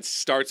movie that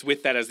starts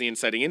with that as the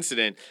inciting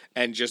incident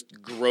and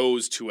just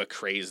grows to a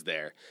craze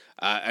there.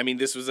 I mean,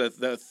 this was the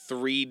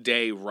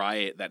 3-day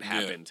riot that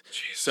happened.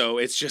 So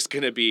it's just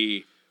going to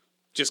be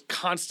just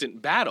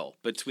constant battle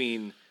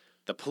between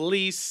the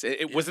police.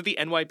 Was it the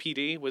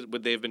NYPD?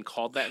 Would they have been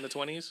called that in the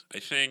 20s? I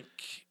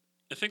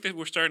think they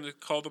were starting to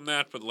call them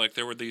that, but like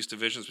there were these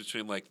divisions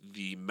between like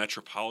the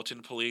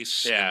metropolitan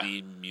police and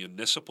the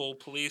municipal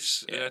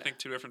police. Yeah. I think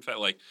two different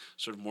like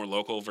sort of more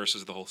local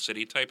versus the whole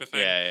city type of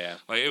thing. Yeah.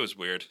 Like it was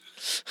weird.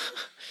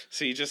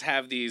 So you just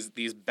have these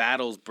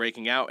battles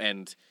breaking out,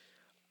 and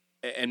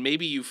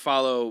maybe you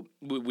follow.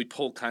 We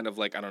pull kind of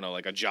like, I don't know,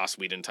 like a Joss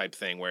Whedon type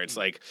thing where it's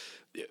like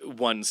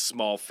one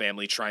small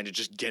family trying to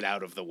just get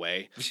out of the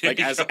way. Like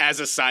as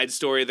a side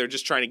story, they're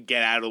just trying to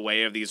get out of the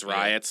way of these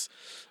riots.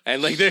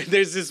 And like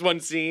there's this one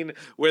scene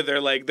where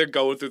they're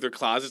going through their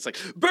closets, like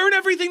burn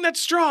everything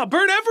that's straw,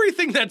 burn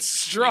everything that's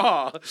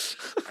straw.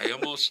 I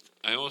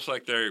almost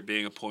like there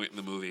being a point in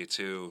the movie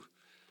too,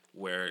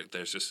 where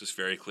there's just this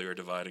very clear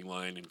dividing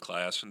line in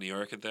class in New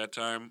York at that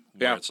time,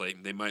 where it's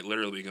like they might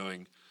literally be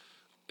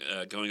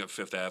going up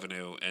Fifth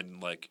Avenue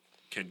and like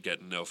can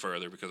get no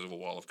further because of a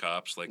wall of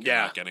cops. Like, you're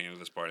not getting into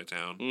this part of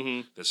town.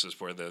 Mm-hmm. This is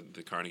where the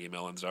Carnegie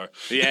Mellons are.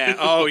 Yeah.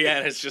 Oh, yeah.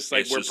 And it's just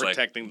like, we're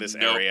protecting this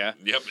area.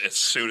 Yep. As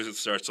soon as it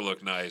starts to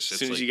look nice. As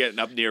soon as you get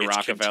up near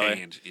Rockefeller.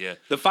 Contained. Yeah.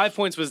 The 5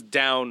 Points was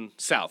down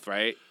south,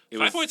 right?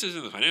 5 Points is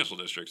in the financial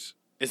districts.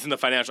 It's in the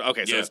financial.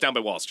 Okay. So it's down by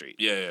Wall Street.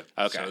 Yeah.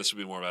 Okay. So this would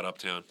be more about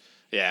uptown.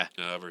 Yeah.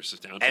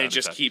 Versus downtown. And it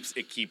just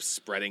keeps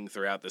spreading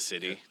throughout the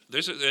city.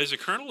 Yeah. There's a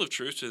kernel of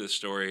truth to this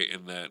story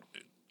in that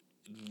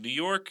New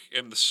York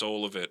and the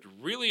soul of it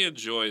really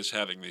enjoys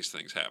having these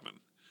things happen.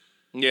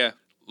 Yeah.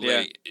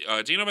 Do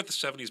you know about the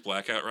 70s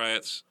blackout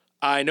riots?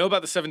 I know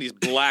about the 70s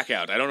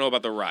blackout. I don't know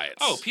about the riots.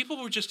 Oh,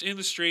 people were just in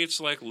the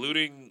streets, like,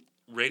 looting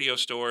radio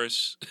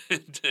stores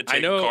and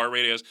taking car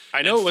radios.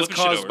 I know it was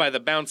caused by the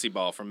bouncy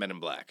ball from Men in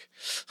Black.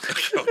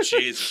 Oh,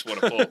 Jesus,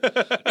 what a pull.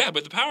 Yeah,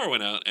 but the power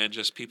went out, and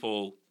just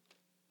people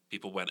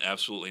went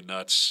absolutely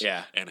nuts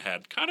and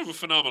had kind of a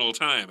phenomenal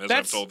time, as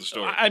I've told the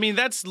story. I mean,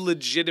 that's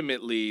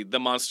legitimately the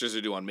Monsters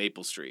Who Do on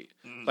Maple Street.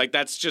 Mm. Like,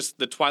 that's just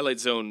the Twilight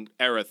Zone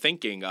era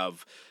thinking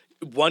of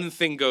one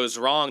thing goes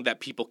wrong that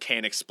people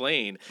can't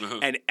explain,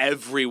 and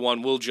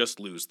everyone will just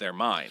lose their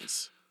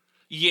minds.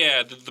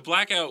 Yeah, the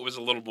blackout was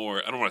a little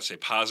more, I don't want to say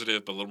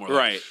positive, but a little more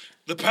like,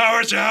 the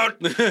power's out,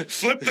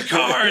 flip the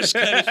cars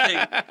kind of thing.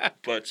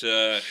 But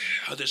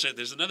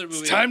there's another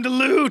movie. It's time to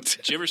loot.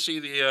 Did you ever see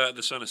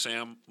the Son of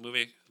Sam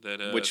movie?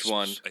 Which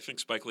one? I think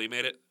Spike Lee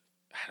made it.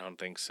 I don't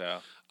think so.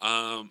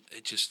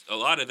 It just, a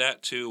lot of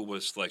that too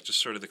was like just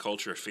sort of the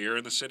culture of fear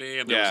in the city,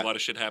 and there was a lot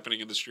of shit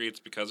happening in the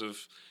streets because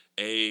of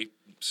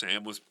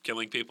Sam was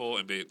killing people,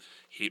 and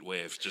heat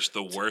wave, just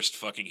the worst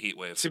fucking heat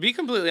wave. To be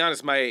completely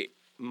honest, my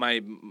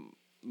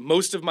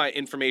most of my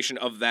information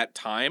of that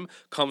time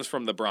comes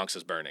from The Bronx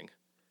is Burning.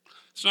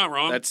 It's not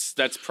wrong.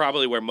 That's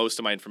probably where most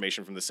of my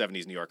information from the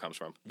 70s New York comes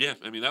from. Yeah,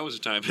 I mean, that was a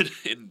time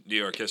in New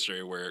York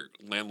history where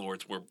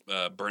landlords were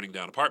burning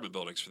down apartment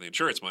buildings for the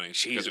insurance money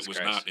because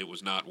it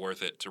was not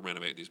worth it to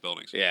renovate these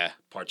buildings. Yeah.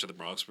 Parts of the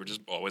Bronx were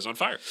just always on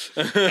fire.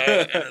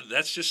 and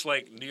that's just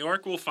like, New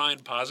York will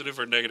find positive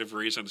or negative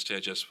reasons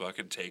to just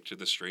fucking take to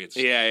the streets.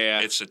 Yeah.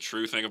 It's a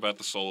true thing about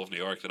the soul of New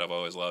York that I've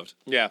always loved.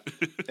 Yeah.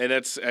 And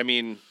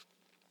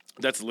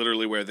that's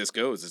literally where this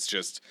goes. It's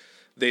just,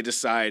 they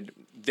decide,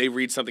 they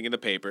read something in the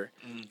paper,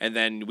 and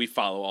then we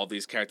follow all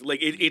these characters. Like,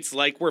 it's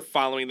like we're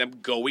following them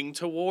going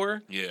to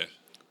war. Yeah.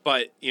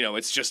 But,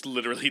 it's just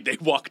literally they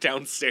walk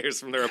downstairs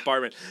from their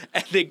apartment,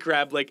 and they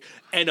grab, like,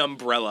 an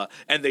umbrella,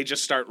 and they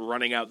just start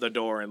running out the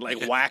door and,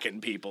 like,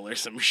 whacking people or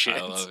some shit.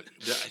 I love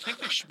it. I think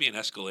there should be an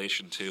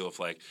escalation, too, of,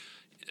 like,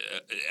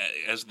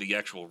 as the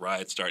actual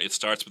riot starts, it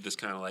starts with this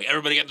kind of, like,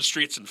 everybody get in the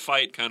streets and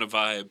fight kind of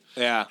vibe.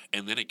 Yeah.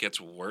 And then it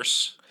gets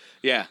worse.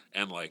 Yeah.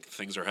 And, like,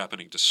 things are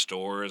happening to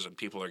stores, and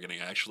people are getting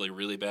actually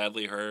really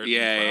badly hurt.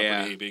 Yeah, and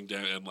property being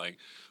down, and, like,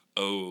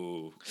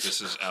 oh,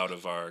 this is out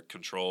of our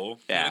control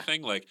kind of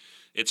thing. Like,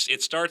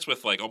 it starts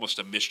with, like, almost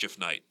a Mischief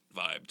Night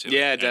vibe, too.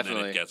 Yeah, definitely. And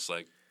then it gets,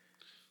 like,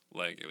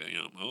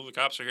 the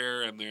cops are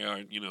here, and they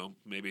are,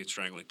 maybe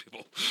strangling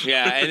people.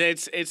 Yeah, and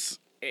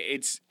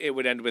it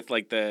would end with,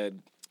 like,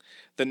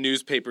 the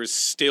newspapers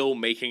still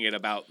making it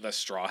about the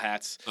Straw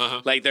Hats.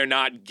 Uh-huh. Like, they're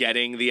not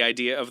getting the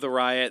idea of the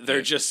riot.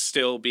 They're just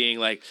still being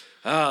like,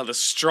 the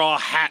Straw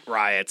Hat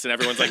riots. And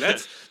everyone's like,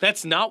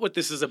 that's not what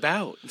this is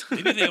about.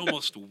 Maybe they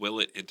almost will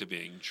it into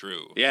being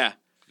true. Yeah.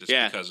 Just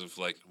Yeah. because of,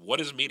 like,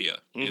 what is media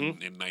in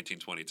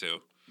 1922?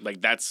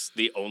 Like, that's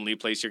the only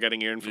place you're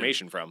getting your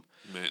information from.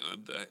 Man,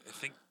 I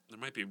think there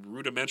might be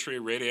rudimentary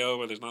radio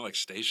where there's not, like,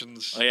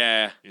 stations. Oh,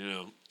 yeah. You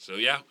know, so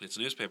yeah, it's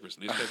newspapers.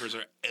 Newspapers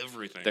are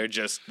everything.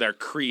 They're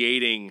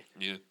creating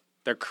yeah,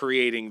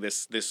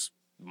 this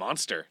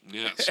monster.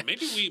 yeah. So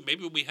maybe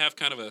we have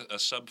kind of a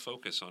sub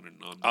focus on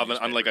On like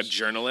a newspapers.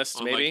 journalist,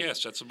 On, maybe? like,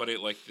 yes, that's somebody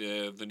like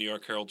the New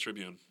York Herald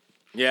Tribune.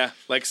 Yeah,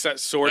 like sort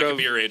That of. could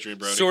be your Adrian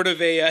Brody. Sort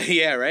of a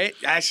yeah, right.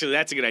 Actually,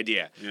 that's a good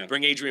idea. Yeah.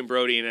 Bring Adrian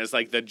Brody in as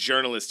like the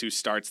journalist who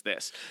starts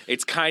this.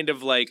 It's kind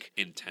of like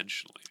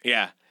Intentionally.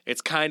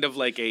 it's kind of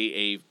like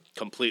a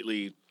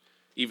completely,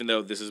 even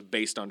though this is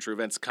based on true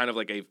events, kind of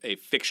like a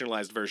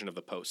fictionalized version of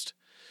the Post.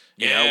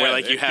 You know, where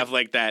like you have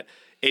like that.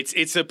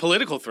 It's a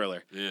political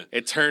thriller. Yeah.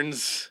 It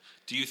turns.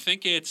 Do you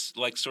think it's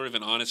like sort of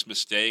an honest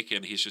mistake,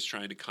 and he's just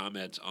trying to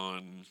comment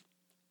on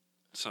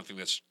something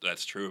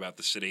that's true about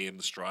the city and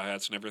the Straw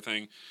Hats and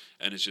everything,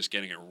 and is just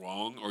getting it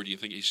wrong, or do you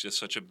think he's just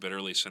such a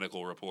bitterly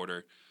cynical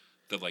reporter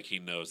that like he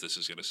knows this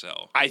is going to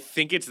sell? I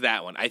think it's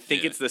that one. I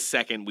think Yeah. it's the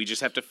second. We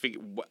just have to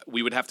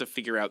we would have to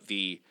figure out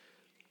the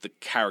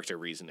character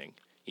reasoning.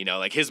 You know,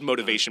 like his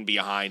motivation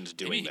behind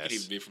doing Maybe he could this.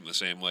 even be from the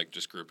same like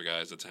just group of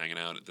guys that's hanging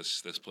out at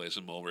this place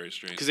in Mulberry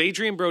Street. Because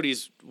Adrian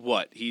Brody's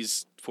what?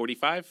 He's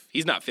 45.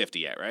 He's not 50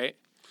 yet, right?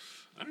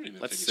 I don't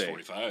even Let's think see.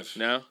 he's 45.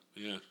 No.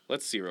 Yeah.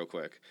 Let's see real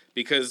quick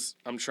because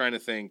I'm trying to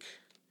think.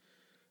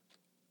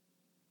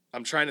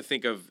 I'm trying to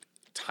think of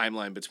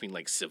timeline between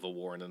like Civil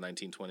War and the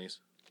 1920s.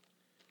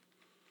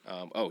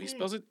 He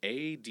spells it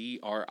Adrien.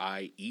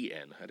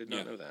 I did not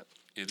Yeah. know that.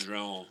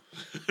 Adrian.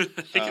 I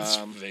think it's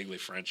vaguely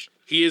French.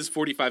 He is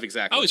 45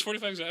 exactly. Oh, he's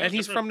 45 exactly. and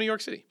he's from New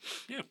York City.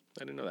 Yeah.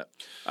 I didn't know that.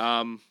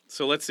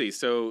 So let's see.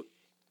 So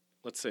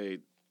let's say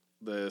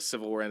the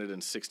Civil War ended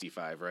in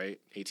 65, right?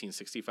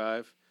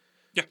 1865.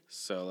 Yeah.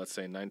 So let's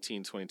say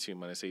 1922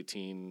 minus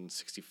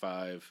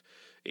 1865.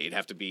 He'd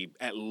have to be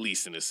at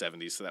least in his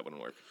 70s, so that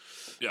wouldn't work.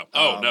 Yeah.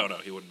 Oh, no,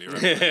 he wouldn't be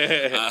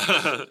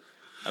right.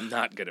 I'm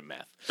not good at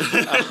math.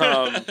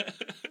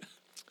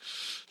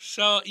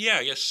 So yeah,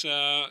 I guess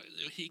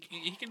he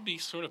can be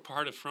sort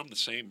of from the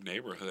same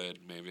neighborhood,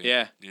 maybe.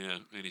 Yeah. Yeah,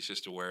 and he's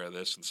just aware of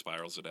this and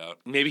spirals it out.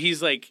 Maybe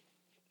he's like,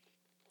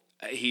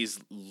 he's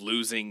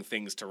losing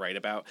things to write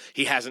about.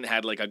 He hasn't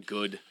had like a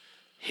good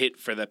hit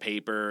for the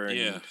paper. And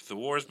Yeah, the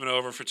war's been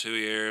over for 2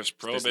 years. there's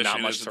Prohibition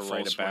not much is to in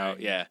write full about.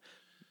 swing. Yeah.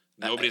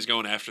 Nobody's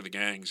going after the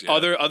gangs yet.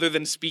 Other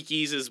than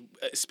speakeasies,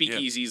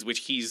 which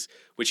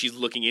he's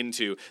looking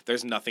into,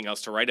 there's nothing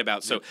else to write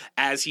about. So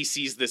as he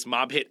sees this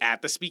mob hit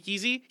at the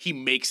speakeasy, he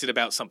makes it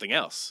about something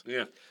else.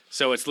 Yeah.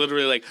 So it's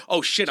literally like,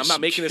 oh shit, I'm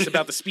not making this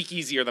about the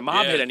speakeasy or the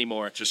mob Yeah. hit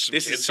anymore. Just some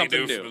this kids is something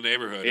he knew new. from the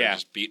neighborhood. Yeah. Are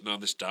just beating on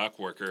this dock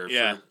worker.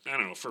 Yeah. For, I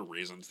don't know, for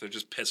reasons. They're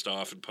just pissed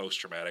off and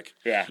post-traumatic.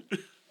 Yeah.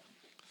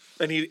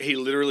 And he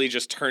literally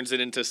just turns it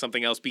into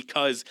something else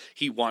because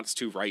he wants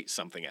to write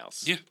something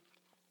else. Yeah.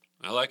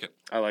 I like it.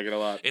 I like it a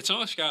lot. It's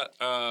almost got.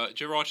 Did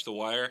you ever watch The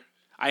Wire?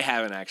 I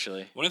haven't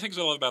actually. One of the things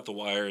I love about The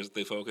Wire is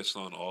they focus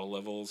on all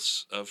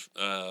levels of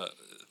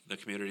the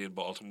community in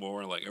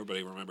Baltimore. Like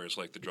everybody remembers,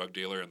 like the drug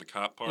dealer and the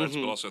cop parts,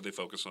 but also they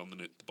focus on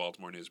the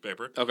Baltimore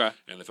newspaper. Okay.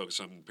 And they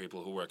focus on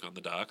people who work on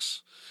the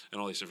docks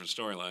and all these different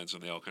storylines,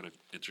 and they all kind of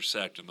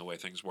intersect in the way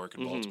things work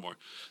in Baltimore.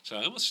 So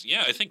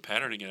I think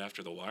patterning it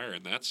after The Wire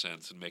in that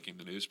sense and making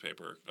the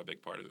newspaper a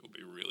big part of it would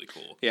be really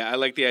cool. Yeah, I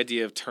like the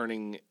idea of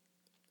turning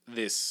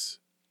this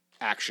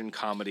action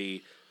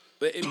comedy,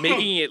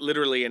 making it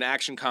literally an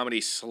action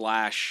comedy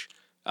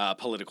 /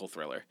 political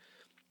thriller,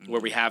 where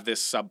we have this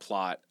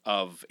subplot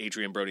of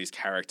Adrian Brody's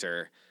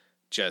character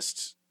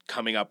just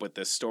coming up with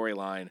this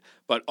storyline,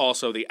 but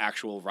also the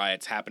actual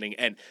riots happening.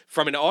 And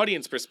from an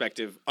audience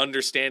perspective,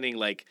 understanding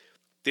like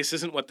this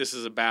isn't what this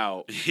is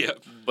about, Yeah.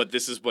 but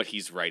this is what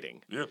he's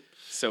writing. Yeah.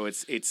 So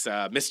it's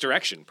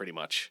misdirection pretty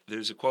much.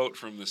 There's a quote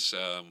from this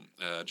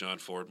John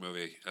Ford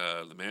movie,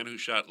 The Man Who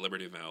Shot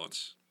Liberty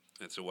Valance.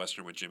 It's a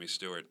Western with Jimmy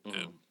Stewart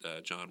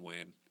and John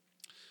Wayne.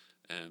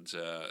 And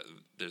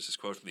there's this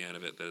quote from the end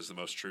of it that is the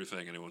most true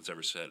thing anyone's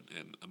ever said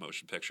in a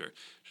motion picture.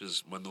 Which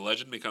is, when the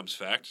legend becomes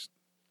fact,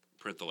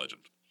 print the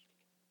legend.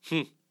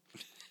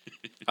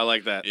 I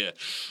like that. Yeah.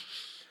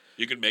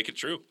 You can make it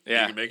true.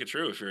 Yeah. You can make it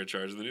true if you're in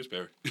charge of the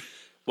newspaper.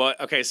 Well,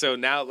 okay, so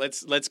now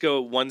let's go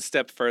one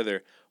step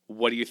further.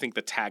 What do you think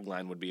the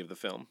tagline would be of the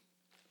film?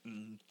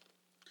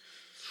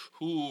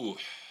 Ooh.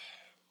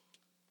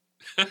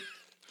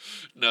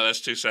 No,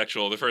 that's too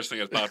sexual. The first thing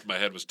that popped in my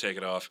head was "Take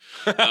It Off."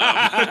 What's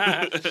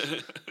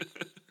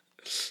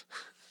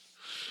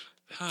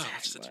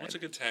a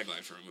good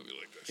tagline for a movie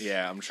like this?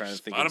 Yeah, I'm trying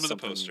to think. Bottom of of the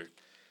something. poster.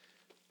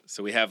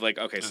 So we have like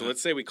so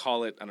let's say we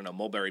call it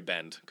Mulberry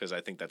Bend because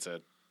I think that's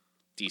a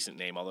decent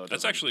name. Although it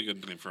That's doesn't- actually a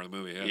good name for a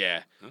movie. Yeah.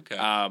 yeah. Okay.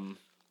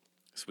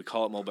 So we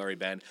call it Mulberry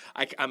Bend.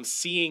 I'm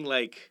seeing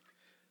like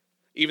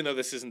even though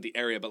this isn't the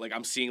area, but like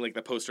I'm seeing like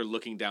the poster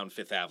looking down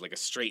Fifth Ave, like a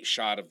straight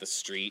shot of the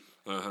street,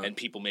 and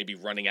people maybe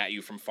running at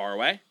you from far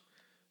away.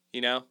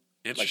 You know,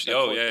 like Interesting.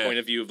 the point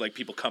of view of like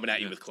people coming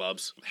at you with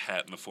clubs.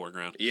 Hat in the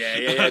foreground.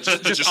 Yeah.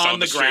 Just on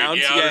the ground.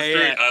 Yeah,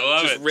 yeah. I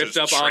love just it. Ripped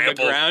Just up trampled.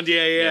 on the ground.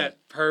 Yeah.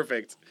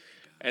 Perfect.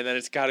 And then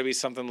it's got to be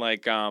something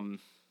like, oh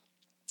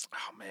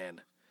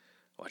man,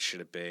 what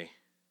should it be?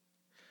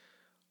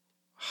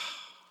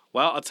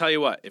 Well, I'll tell you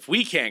what. If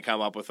we can't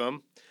come up with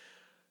them,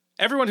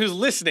 everyone who's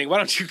listening, why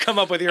don't you come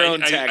up with your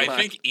own tagline? I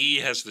think E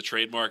has the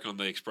trademark on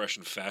the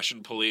expression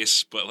 "fashion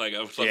police," but like I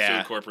would love to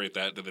incorporate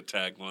that into the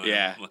tagline.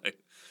 Yeah. Like,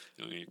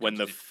 when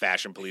the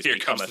fashion police here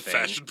become comes a the thing.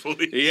 fashion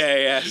police.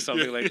 Yeah,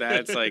 something like that.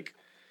 It's like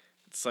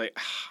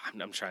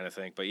I'm trying to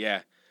think, but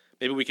yeah,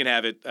 maybe we can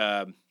have it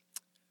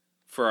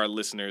for our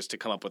listeners to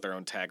come up with their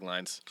own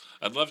taglines.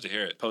 I'd love to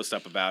hear it. Post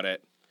up about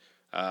it.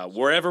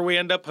 Wherever we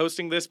end up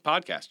hosting this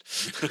podcast.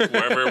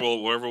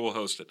 wherever we'll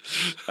host it.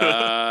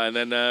 And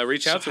then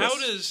reach out to us. How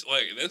does,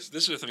 like, this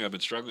is the thing I've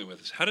been struggling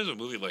with, is how does a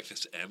movie like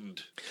this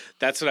end?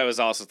 That's what I was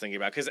also thinking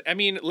about. Because, I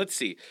mean, let's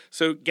see.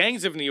 So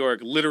Gangs of New York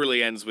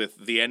literally ends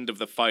with the end of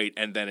the fight,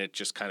 and then it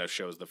just kind of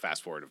shows the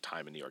fast forward of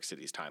time in New York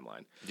City's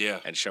timeline.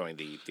 Yeah. And showing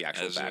the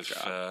actual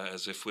backdrop.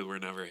 As if we were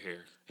never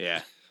here.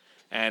 Yeah.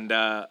 And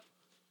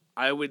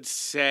I would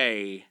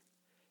say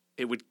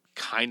it would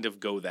kind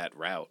of go that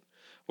route.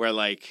 Where,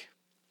 like...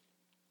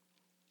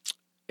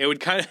 It would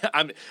kind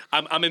of.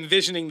 I'm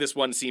envisioning this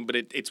one scene, but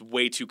it's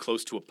way too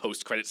close to a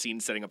post-credit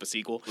scene setting up a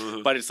sequel.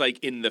 But it's like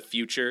in the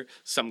future,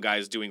 some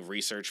guy's doing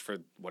research for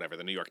whatever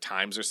the New York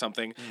Times or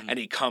something, and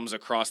he comes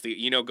across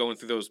going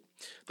through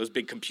those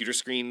big computer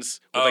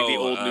screens with like the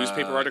old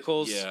newspaper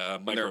articles. Yeah,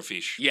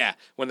 microfiche. Yeah,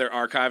 when they're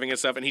archiving and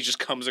stuff, and he just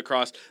comes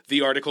across the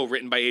article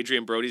written by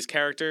Adrian Brody's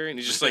character, and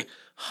he's just like,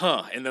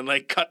 huh, and then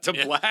like cut to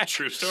black.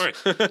 True story.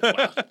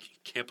 Wow,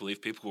 can't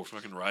believe people were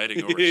fucking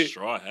rioting over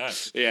straw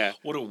hats. Yeah.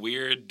 What a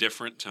weird,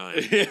 different time.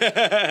 And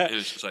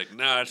it's just like,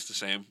 nah, it's the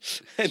same.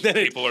 And then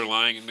People are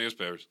lying in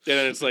newspapers. And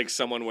then it's like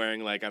someone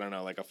wearing like, I don't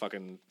know, like a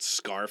fucking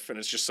scarf, and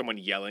it's just someone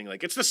yelling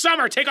like, "It's the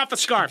summer, take off the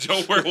scarf."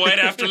 Don't wear white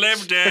after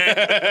Labor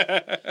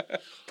Day.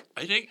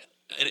 I think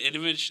an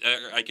image,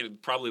 I can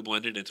probably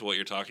blend it into what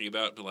you're talking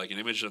about, but like an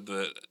image of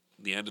the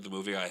end of the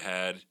movie I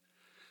had,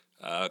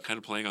 kind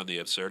of playing on the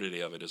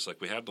absurdity of it, is like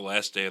we had the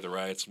last day of the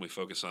riots and we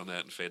focus on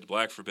that and fade to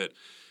black for a bit.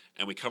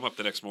 And we come up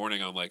the next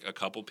morning on like a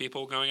couple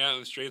people going out in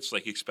the streets,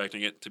 like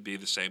expecting it to be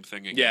the same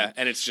thing again. Yeah,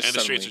 and it's just the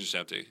streets are just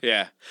empty.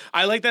 Yeah,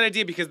 I like that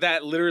idea because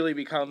that literally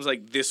becomes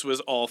like this was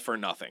all for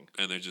nothing,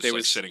 and they're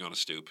just sitting on a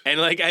stoop. And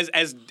like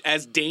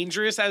as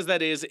dangerous as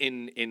that is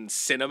in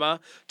cinema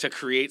to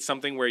create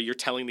something where you're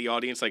telling the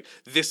audience like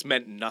this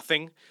meant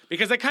nothing,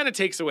 because that kind of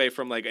takes away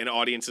from like an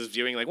audience's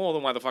viewing. Like, well,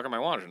 then why the fuck am I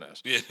watching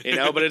this? Yeah. You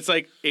know, but it's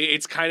like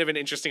it's kind of an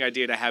interesting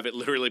idea to have it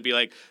literally be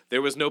like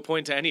there was no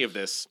point to any of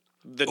this.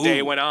 The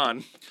day went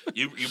on.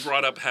 You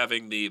brought up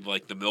having the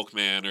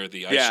milkman or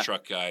the ice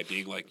truck guy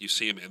being like, you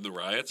see him in the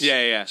riots.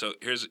 Yeah. So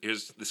here's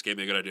this gave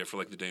me a good idea for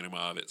like the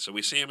denouement of it. So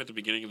we see him at the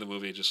beginning of the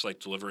movie just like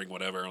delivering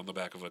whatever on the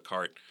back of a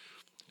cart,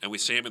 and we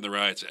see him in the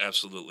riots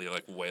absolutely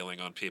like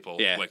wailing on people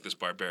like this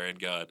barbarian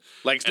god.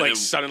 Like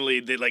suddenly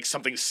like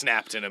something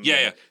snapped in him.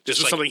 Yeah. This just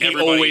was like something he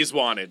always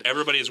wanted.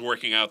 Everybody's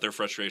working out their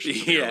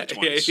frustrations in the early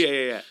 20s.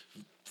 Yeah.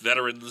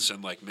 Veterans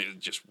and like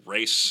just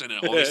race and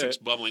all these things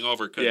bubbling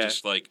over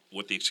just like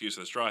with the excuse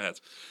of the straw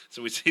hats.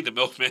 So we see the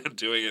milkman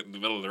doing it in the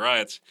middle of the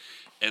riots,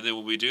 and then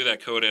when we do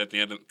that coda at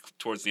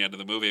towards the end of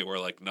the movie where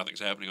like nothing's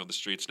happening on the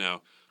streets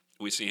now,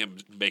 we see him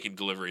making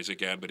deliveries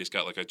again, but he's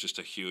got like just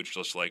a huge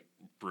like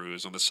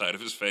bruise on the side of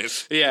his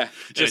face. Yeah,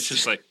 it's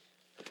just like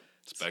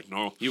it's back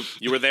normal. You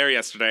were there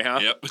yesterday,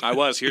 huh? Yep, I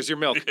was. Here's your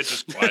milk. It's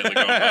just quietly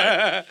going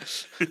by,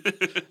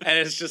 and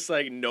it's just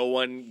like no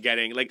one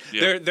getting like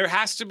there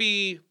has to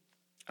be.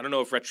 I don't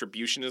know if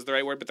retribution is the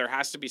right word, but there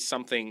has to be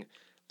something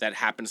that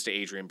happens to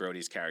Adrian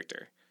Brody's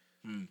character.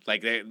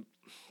 Like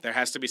there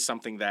has to be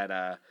something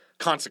that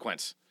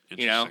consequence.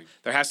 You know,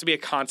 there has to be a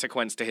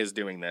consequence to his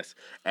doing this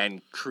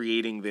and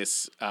creating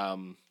this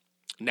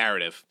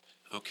narrative.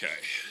 Okay,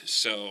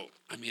 so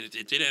I mean,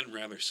 it did end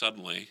rather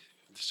suddenly,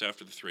 just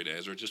after the 3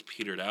 days, or it just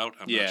petered out.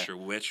 I'm not sure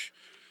which,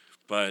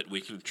 but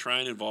we can try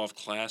and involve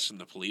class and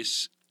the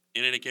police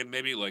in it again.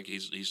 Maybe like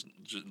he's just,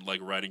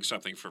 like writing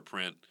something for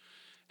print.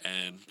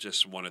 And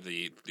just one of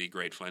the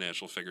great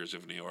financial figures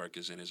of New York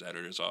is in his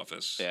editor's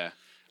office. Yeah.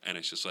 And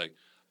it's just like,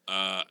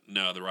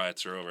 no, the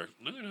riots are over.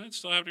 No, they're not. It's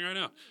still happening right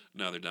now.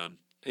 No, they're done.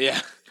 Yeah.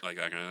 Like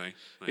that kind of thing.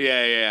 Like,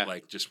 yeah.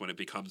 Like just when it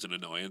becomes an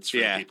annoyance for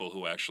the people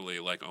who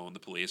actually like own the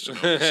police and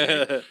own the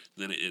city,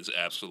 then it is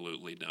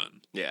absolutely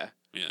done. Yeah.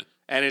 Yeah.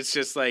 And it's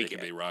just like... It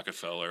could be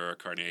Rockefeller or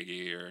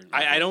Carnegie or...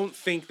 I don't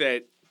think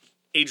that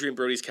Adrian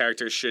Brody's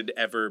character should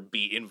ever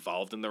be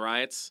involved in the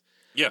riots.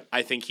 Yeah.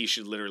 I think he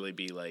should literally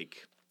be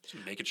like...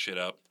 making shit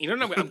up. You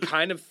know what I'm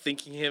kind of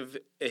thinking of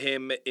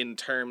him in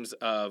terms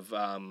of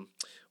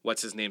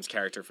what's his name's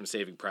character from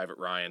Saving Private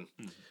Ryan,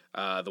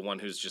 the one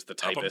who's just the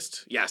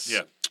typist. Yes.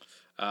 Yeah.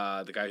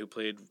 The guy who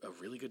played a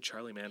really good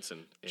Charlie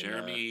Manson.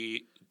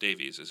 Jeremy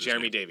Davies is his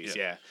Jeremy name. Davies,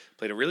 yeah.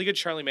 Played a really good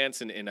Charlie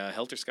Manson in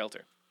Helter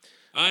Skelter.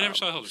 I never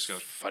saw Helter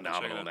Skelter.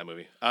 Phenomenal in that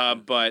movie.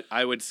 But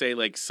I would say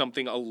like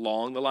something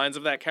along the lines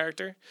of that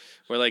character,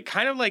 where like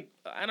kind of like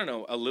I don't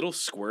know, a little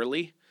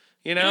squirrely.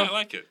 You know, Yeah, I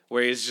like it.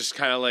 Where he's just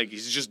kind of like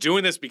he's just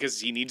doing this because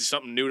he needs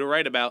something new to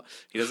write about.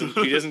 He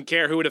doesn't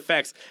care who it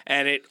affects,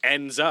 and it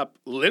ends up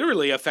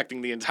literally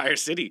affecting the entire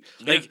city.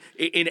 Yeah. Like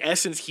in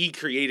essence, he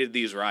created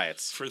these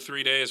riots. For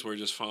 3 days, we're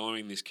just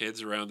following these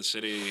kids around the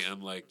city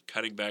and like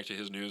cutting back to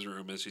his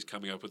newsroom as he's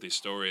coming up with these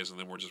stories, and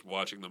then we're just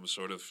watching them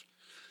sort of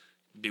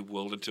be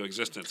willed into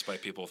existence by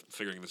people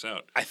figuring this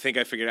out. I think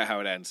I figured out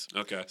how it ends.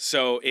 Okay.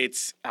 So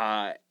it's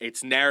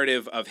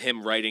narrative of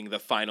him writing the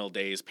final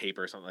day's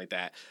paper or something like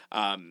that.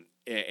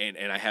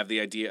 And I have the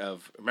idea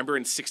of remember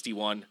in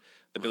 61,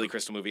 the Billy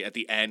Crystal movie, at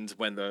the end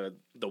when the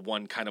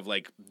one kind of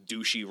like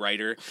douchey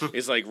writer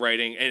is like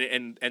writing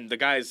and the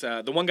guy's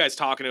the one guy's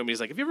talking to him, he's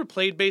like, have you ever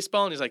played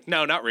baseball? And he's like,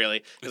 no, not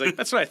really. He's like,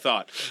 that's what I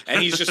thought.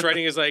 And he's just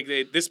writing is like,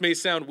 this may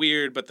sound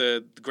weird, but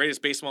the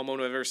greatest baseball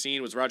moment I've ever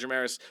seen was Roger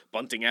Maris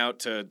bunting out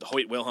to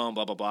Hoyt Wilhelm,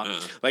 blah blah blah.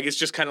 Like it's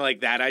just kind of like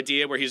that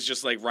idea where he's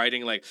just like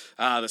writing like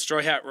the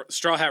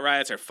straw hat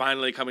riots are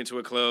finally coming to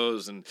a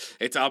close, and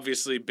it's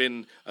obviously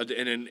been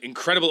an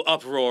incredible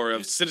uproar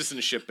of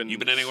citizenship. And You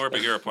been anywhere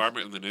but your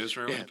apartment in the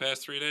newsroom in the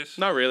past 3 days?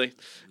 not really.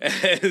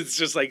 It's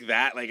just like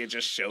that. Like it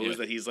just shows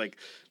that he's like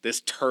this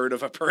turd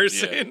of a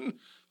person.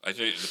 I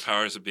think the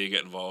powers that be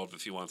get involved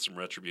if he wants some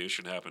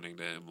retribution happening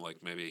to him. Like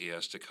maybe he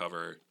has to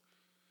cover,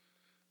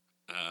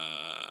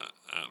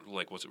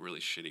 like what's a really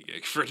shitty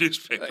gig for a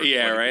newspaper?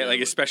 Yeah, like, right.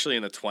 Like especially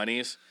in the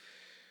 20s.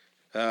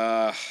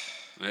 I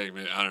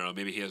don't know.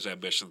 Maybe he has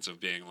ambitions of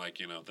being like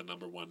the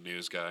 #1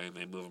 news guy, and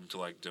they move him to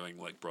like doing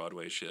like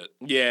Broadway shit.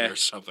 Yeah, or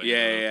something.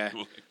 Yeah.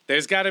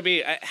 There's got to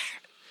be.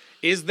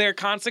 Is there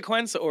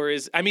consequence, or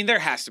there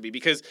has to be,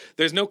 because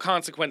there's no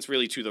consequence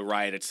really to the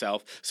riot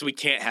itself, so we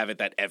can't have it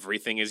that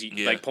everything is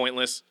like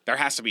pointless. There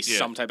has to be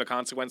some type of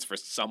consequence for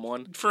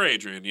someone. For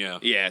Adrian, yeah.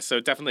 Yeah, so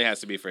it definitely has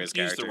to be for his Use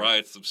character. the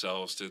riots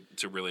themselves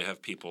to really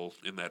have people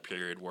in that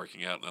period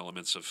working out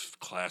elements of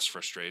class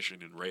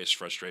frustration and race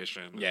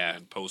frustration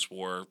and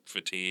post-war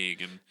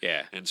fatigue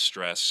and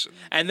stress.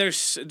 And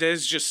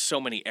there's just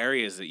so many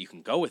areas that you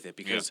can go with it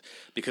because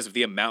of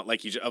the amount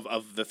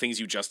of the things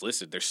you just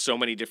listed. There's so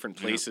many different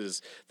places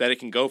that it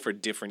can go for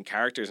different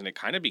characters, and it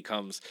kind of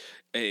becomes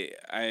in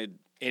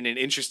an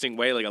interesting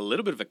way like a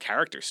little bit of a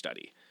character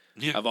study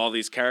of all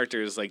these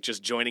characters like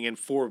just joining in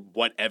for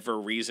whatever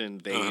reason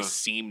they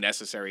seem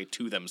necessary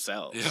to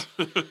themselves.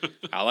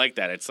 I like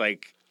that. It's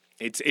like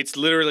it's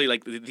literally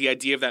like the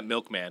idea of that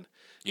milkman,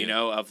 you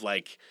know, of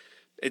like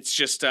it's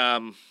just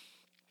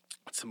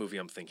what's the movie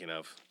I'm thinking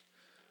of?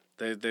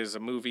 There's a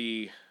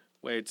movie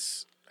where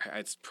it's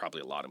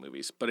probably a lot of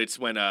movies, but it's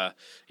when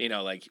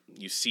like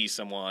you see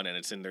someone and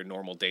it's in their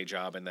normal day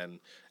job, and then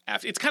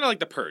after it's kind of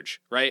like The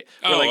Purge, right?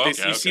 Where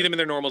you see them in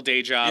their normal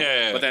day job,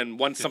 but then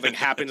once something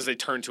happens, they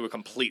turn to a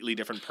completely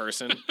different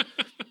person,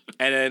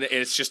 and then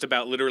it's just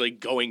about literally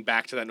going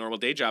back to that normal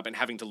day job and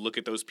having to look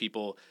at those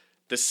people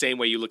the same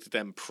way you looked at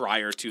them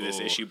prior to this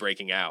issue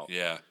breaking out.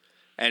 Yeah.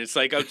 And it's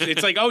like,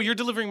 oh, you're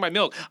delivering my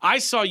milk. I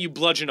saw you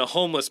bludgeon a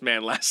homeless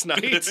man last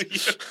night.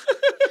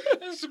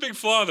 That's a big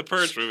flaw in the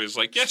Purge movie. It's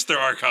like, yes, there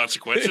are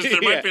consequences.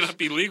 There might not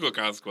be legal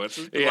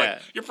consequences. But like,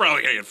 you're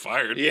probably going to get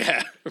fired.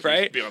 Yeah,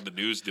 right? Be on the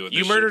news doing this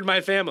You murdered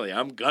my family.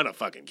 I'm going to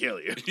fucking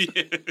kill you.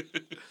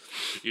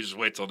 You just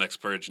wait till next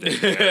Purge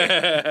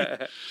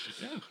day.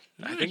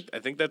 I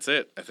think that's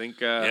it. I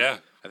think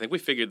we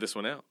figured this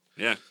one out.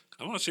 Yeah.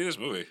 I want to see this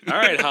movie. All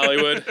right,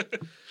 Hollywood.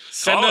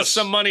 Send us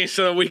some money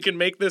so that we can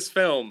make this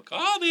film.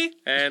 Call me.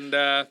 And,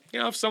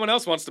 if someone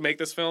else wants to make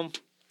this film,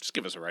 just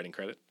give us a writing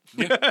credit.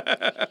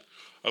 Yeah.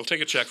 I'll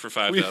take a check for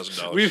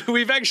 $5,000.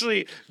 We've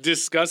actually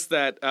discussed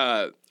that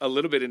a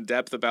little bit in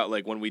depth about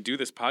like when we do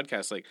this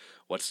podcast, like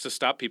what's to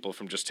stop people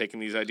from just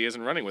taking these ideas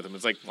and running with them?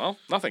 It's like, well,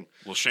 nothing.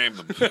 We'll shame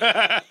them.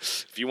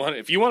 If you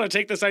want to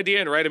take this idea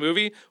and write a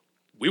movie,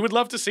 we would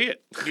love to see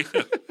it.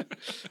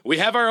 We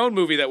have our own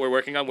movie that we're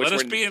working on. Let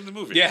us be in the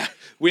movie. Yeah,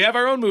 we have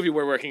our own movie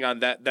we're working on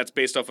that's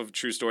based off of a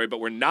true story,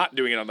 but we're not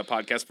doing it on the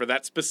podcast for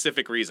that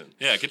specific reason.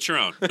 Yeah, get your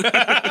own.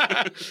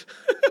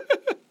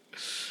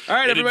 All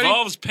right, everybody. It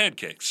involves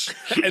pancakes.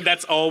 And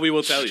that's all we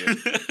will tell you.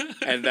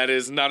 And that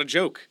is not a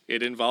joke.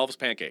 It involves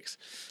pancakes.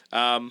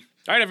 All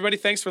right, everybody.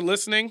 Thanks for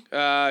listening.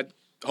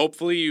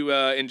 Hopefully you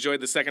enjoyed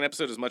the second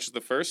episode as much as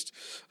the first.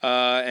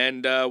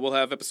 And we'll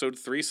have episode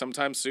 3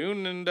 sometime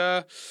soon. And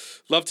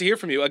love to hear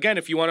from you. Again,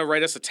 if you want to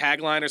write us a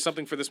tagline or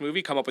something for this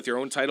movie, come up with your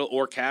own title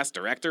or cast,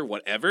 director,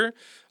 whatever,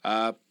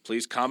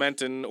 please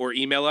comment or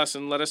email us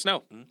and let us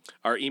know. Mm-hmm.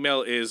 Our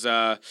email is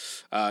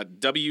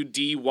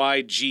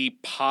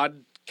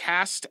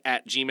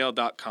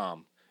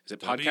wdygpodcast@gmail.com. Is it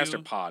podcast or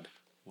pod?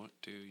 What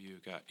do you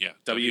got? Yeah.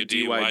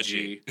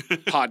 WDYG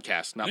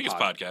podcast, not I think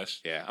pod. It's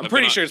podcast. Yeah, I'm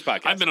pretty sure it's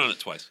podcast. I've been on it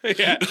twice.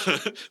 Yeah.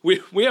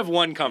 We have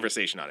one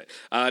conversation on it.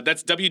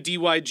 That's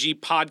WDYG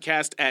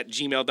podcast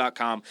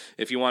 @gmail.com.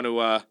 If you want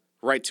to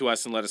write to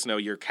us and let us know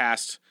your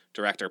cast,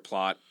 director,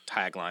 plot,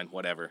 tagline,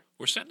 whatever.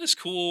 We're sending us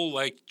cool,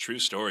 like, true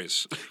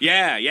stories.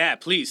 Yeah.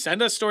 Please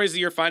send us stories that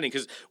you're finding,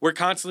 because we're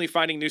constantly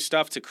finding new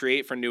stuff to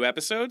create for new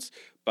episodes.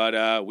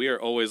 But we are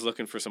always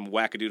looking for some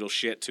wackadoodle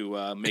shit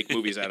to make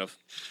movies out of.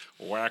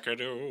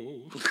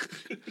 Wackadoo.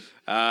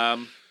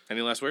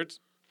 Any last words?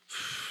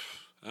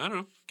 I don't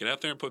know. Get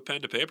out there and put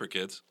pen to paper,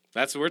 kids.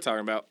 That's what we're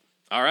talking about.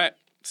 All right.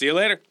 See you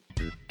later.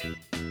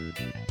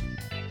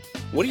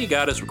 What Do You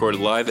Got is recorded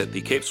live at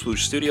the Cape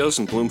Swoosh Studios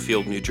in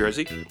Bloomfield, New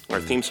Jersey.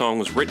 Our theme song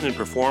was written and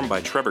performed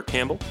by Trevor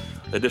Campbell.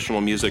 Additional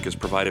music is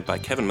provided by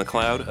Kevin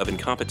MacLeod of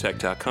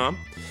Incompetech.com.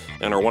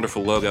 And our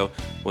wonderful logo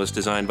was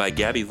designed by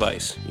Gabby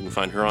Weiss. You can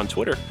find her on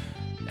Twitter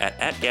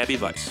at Gabby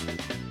Weiss.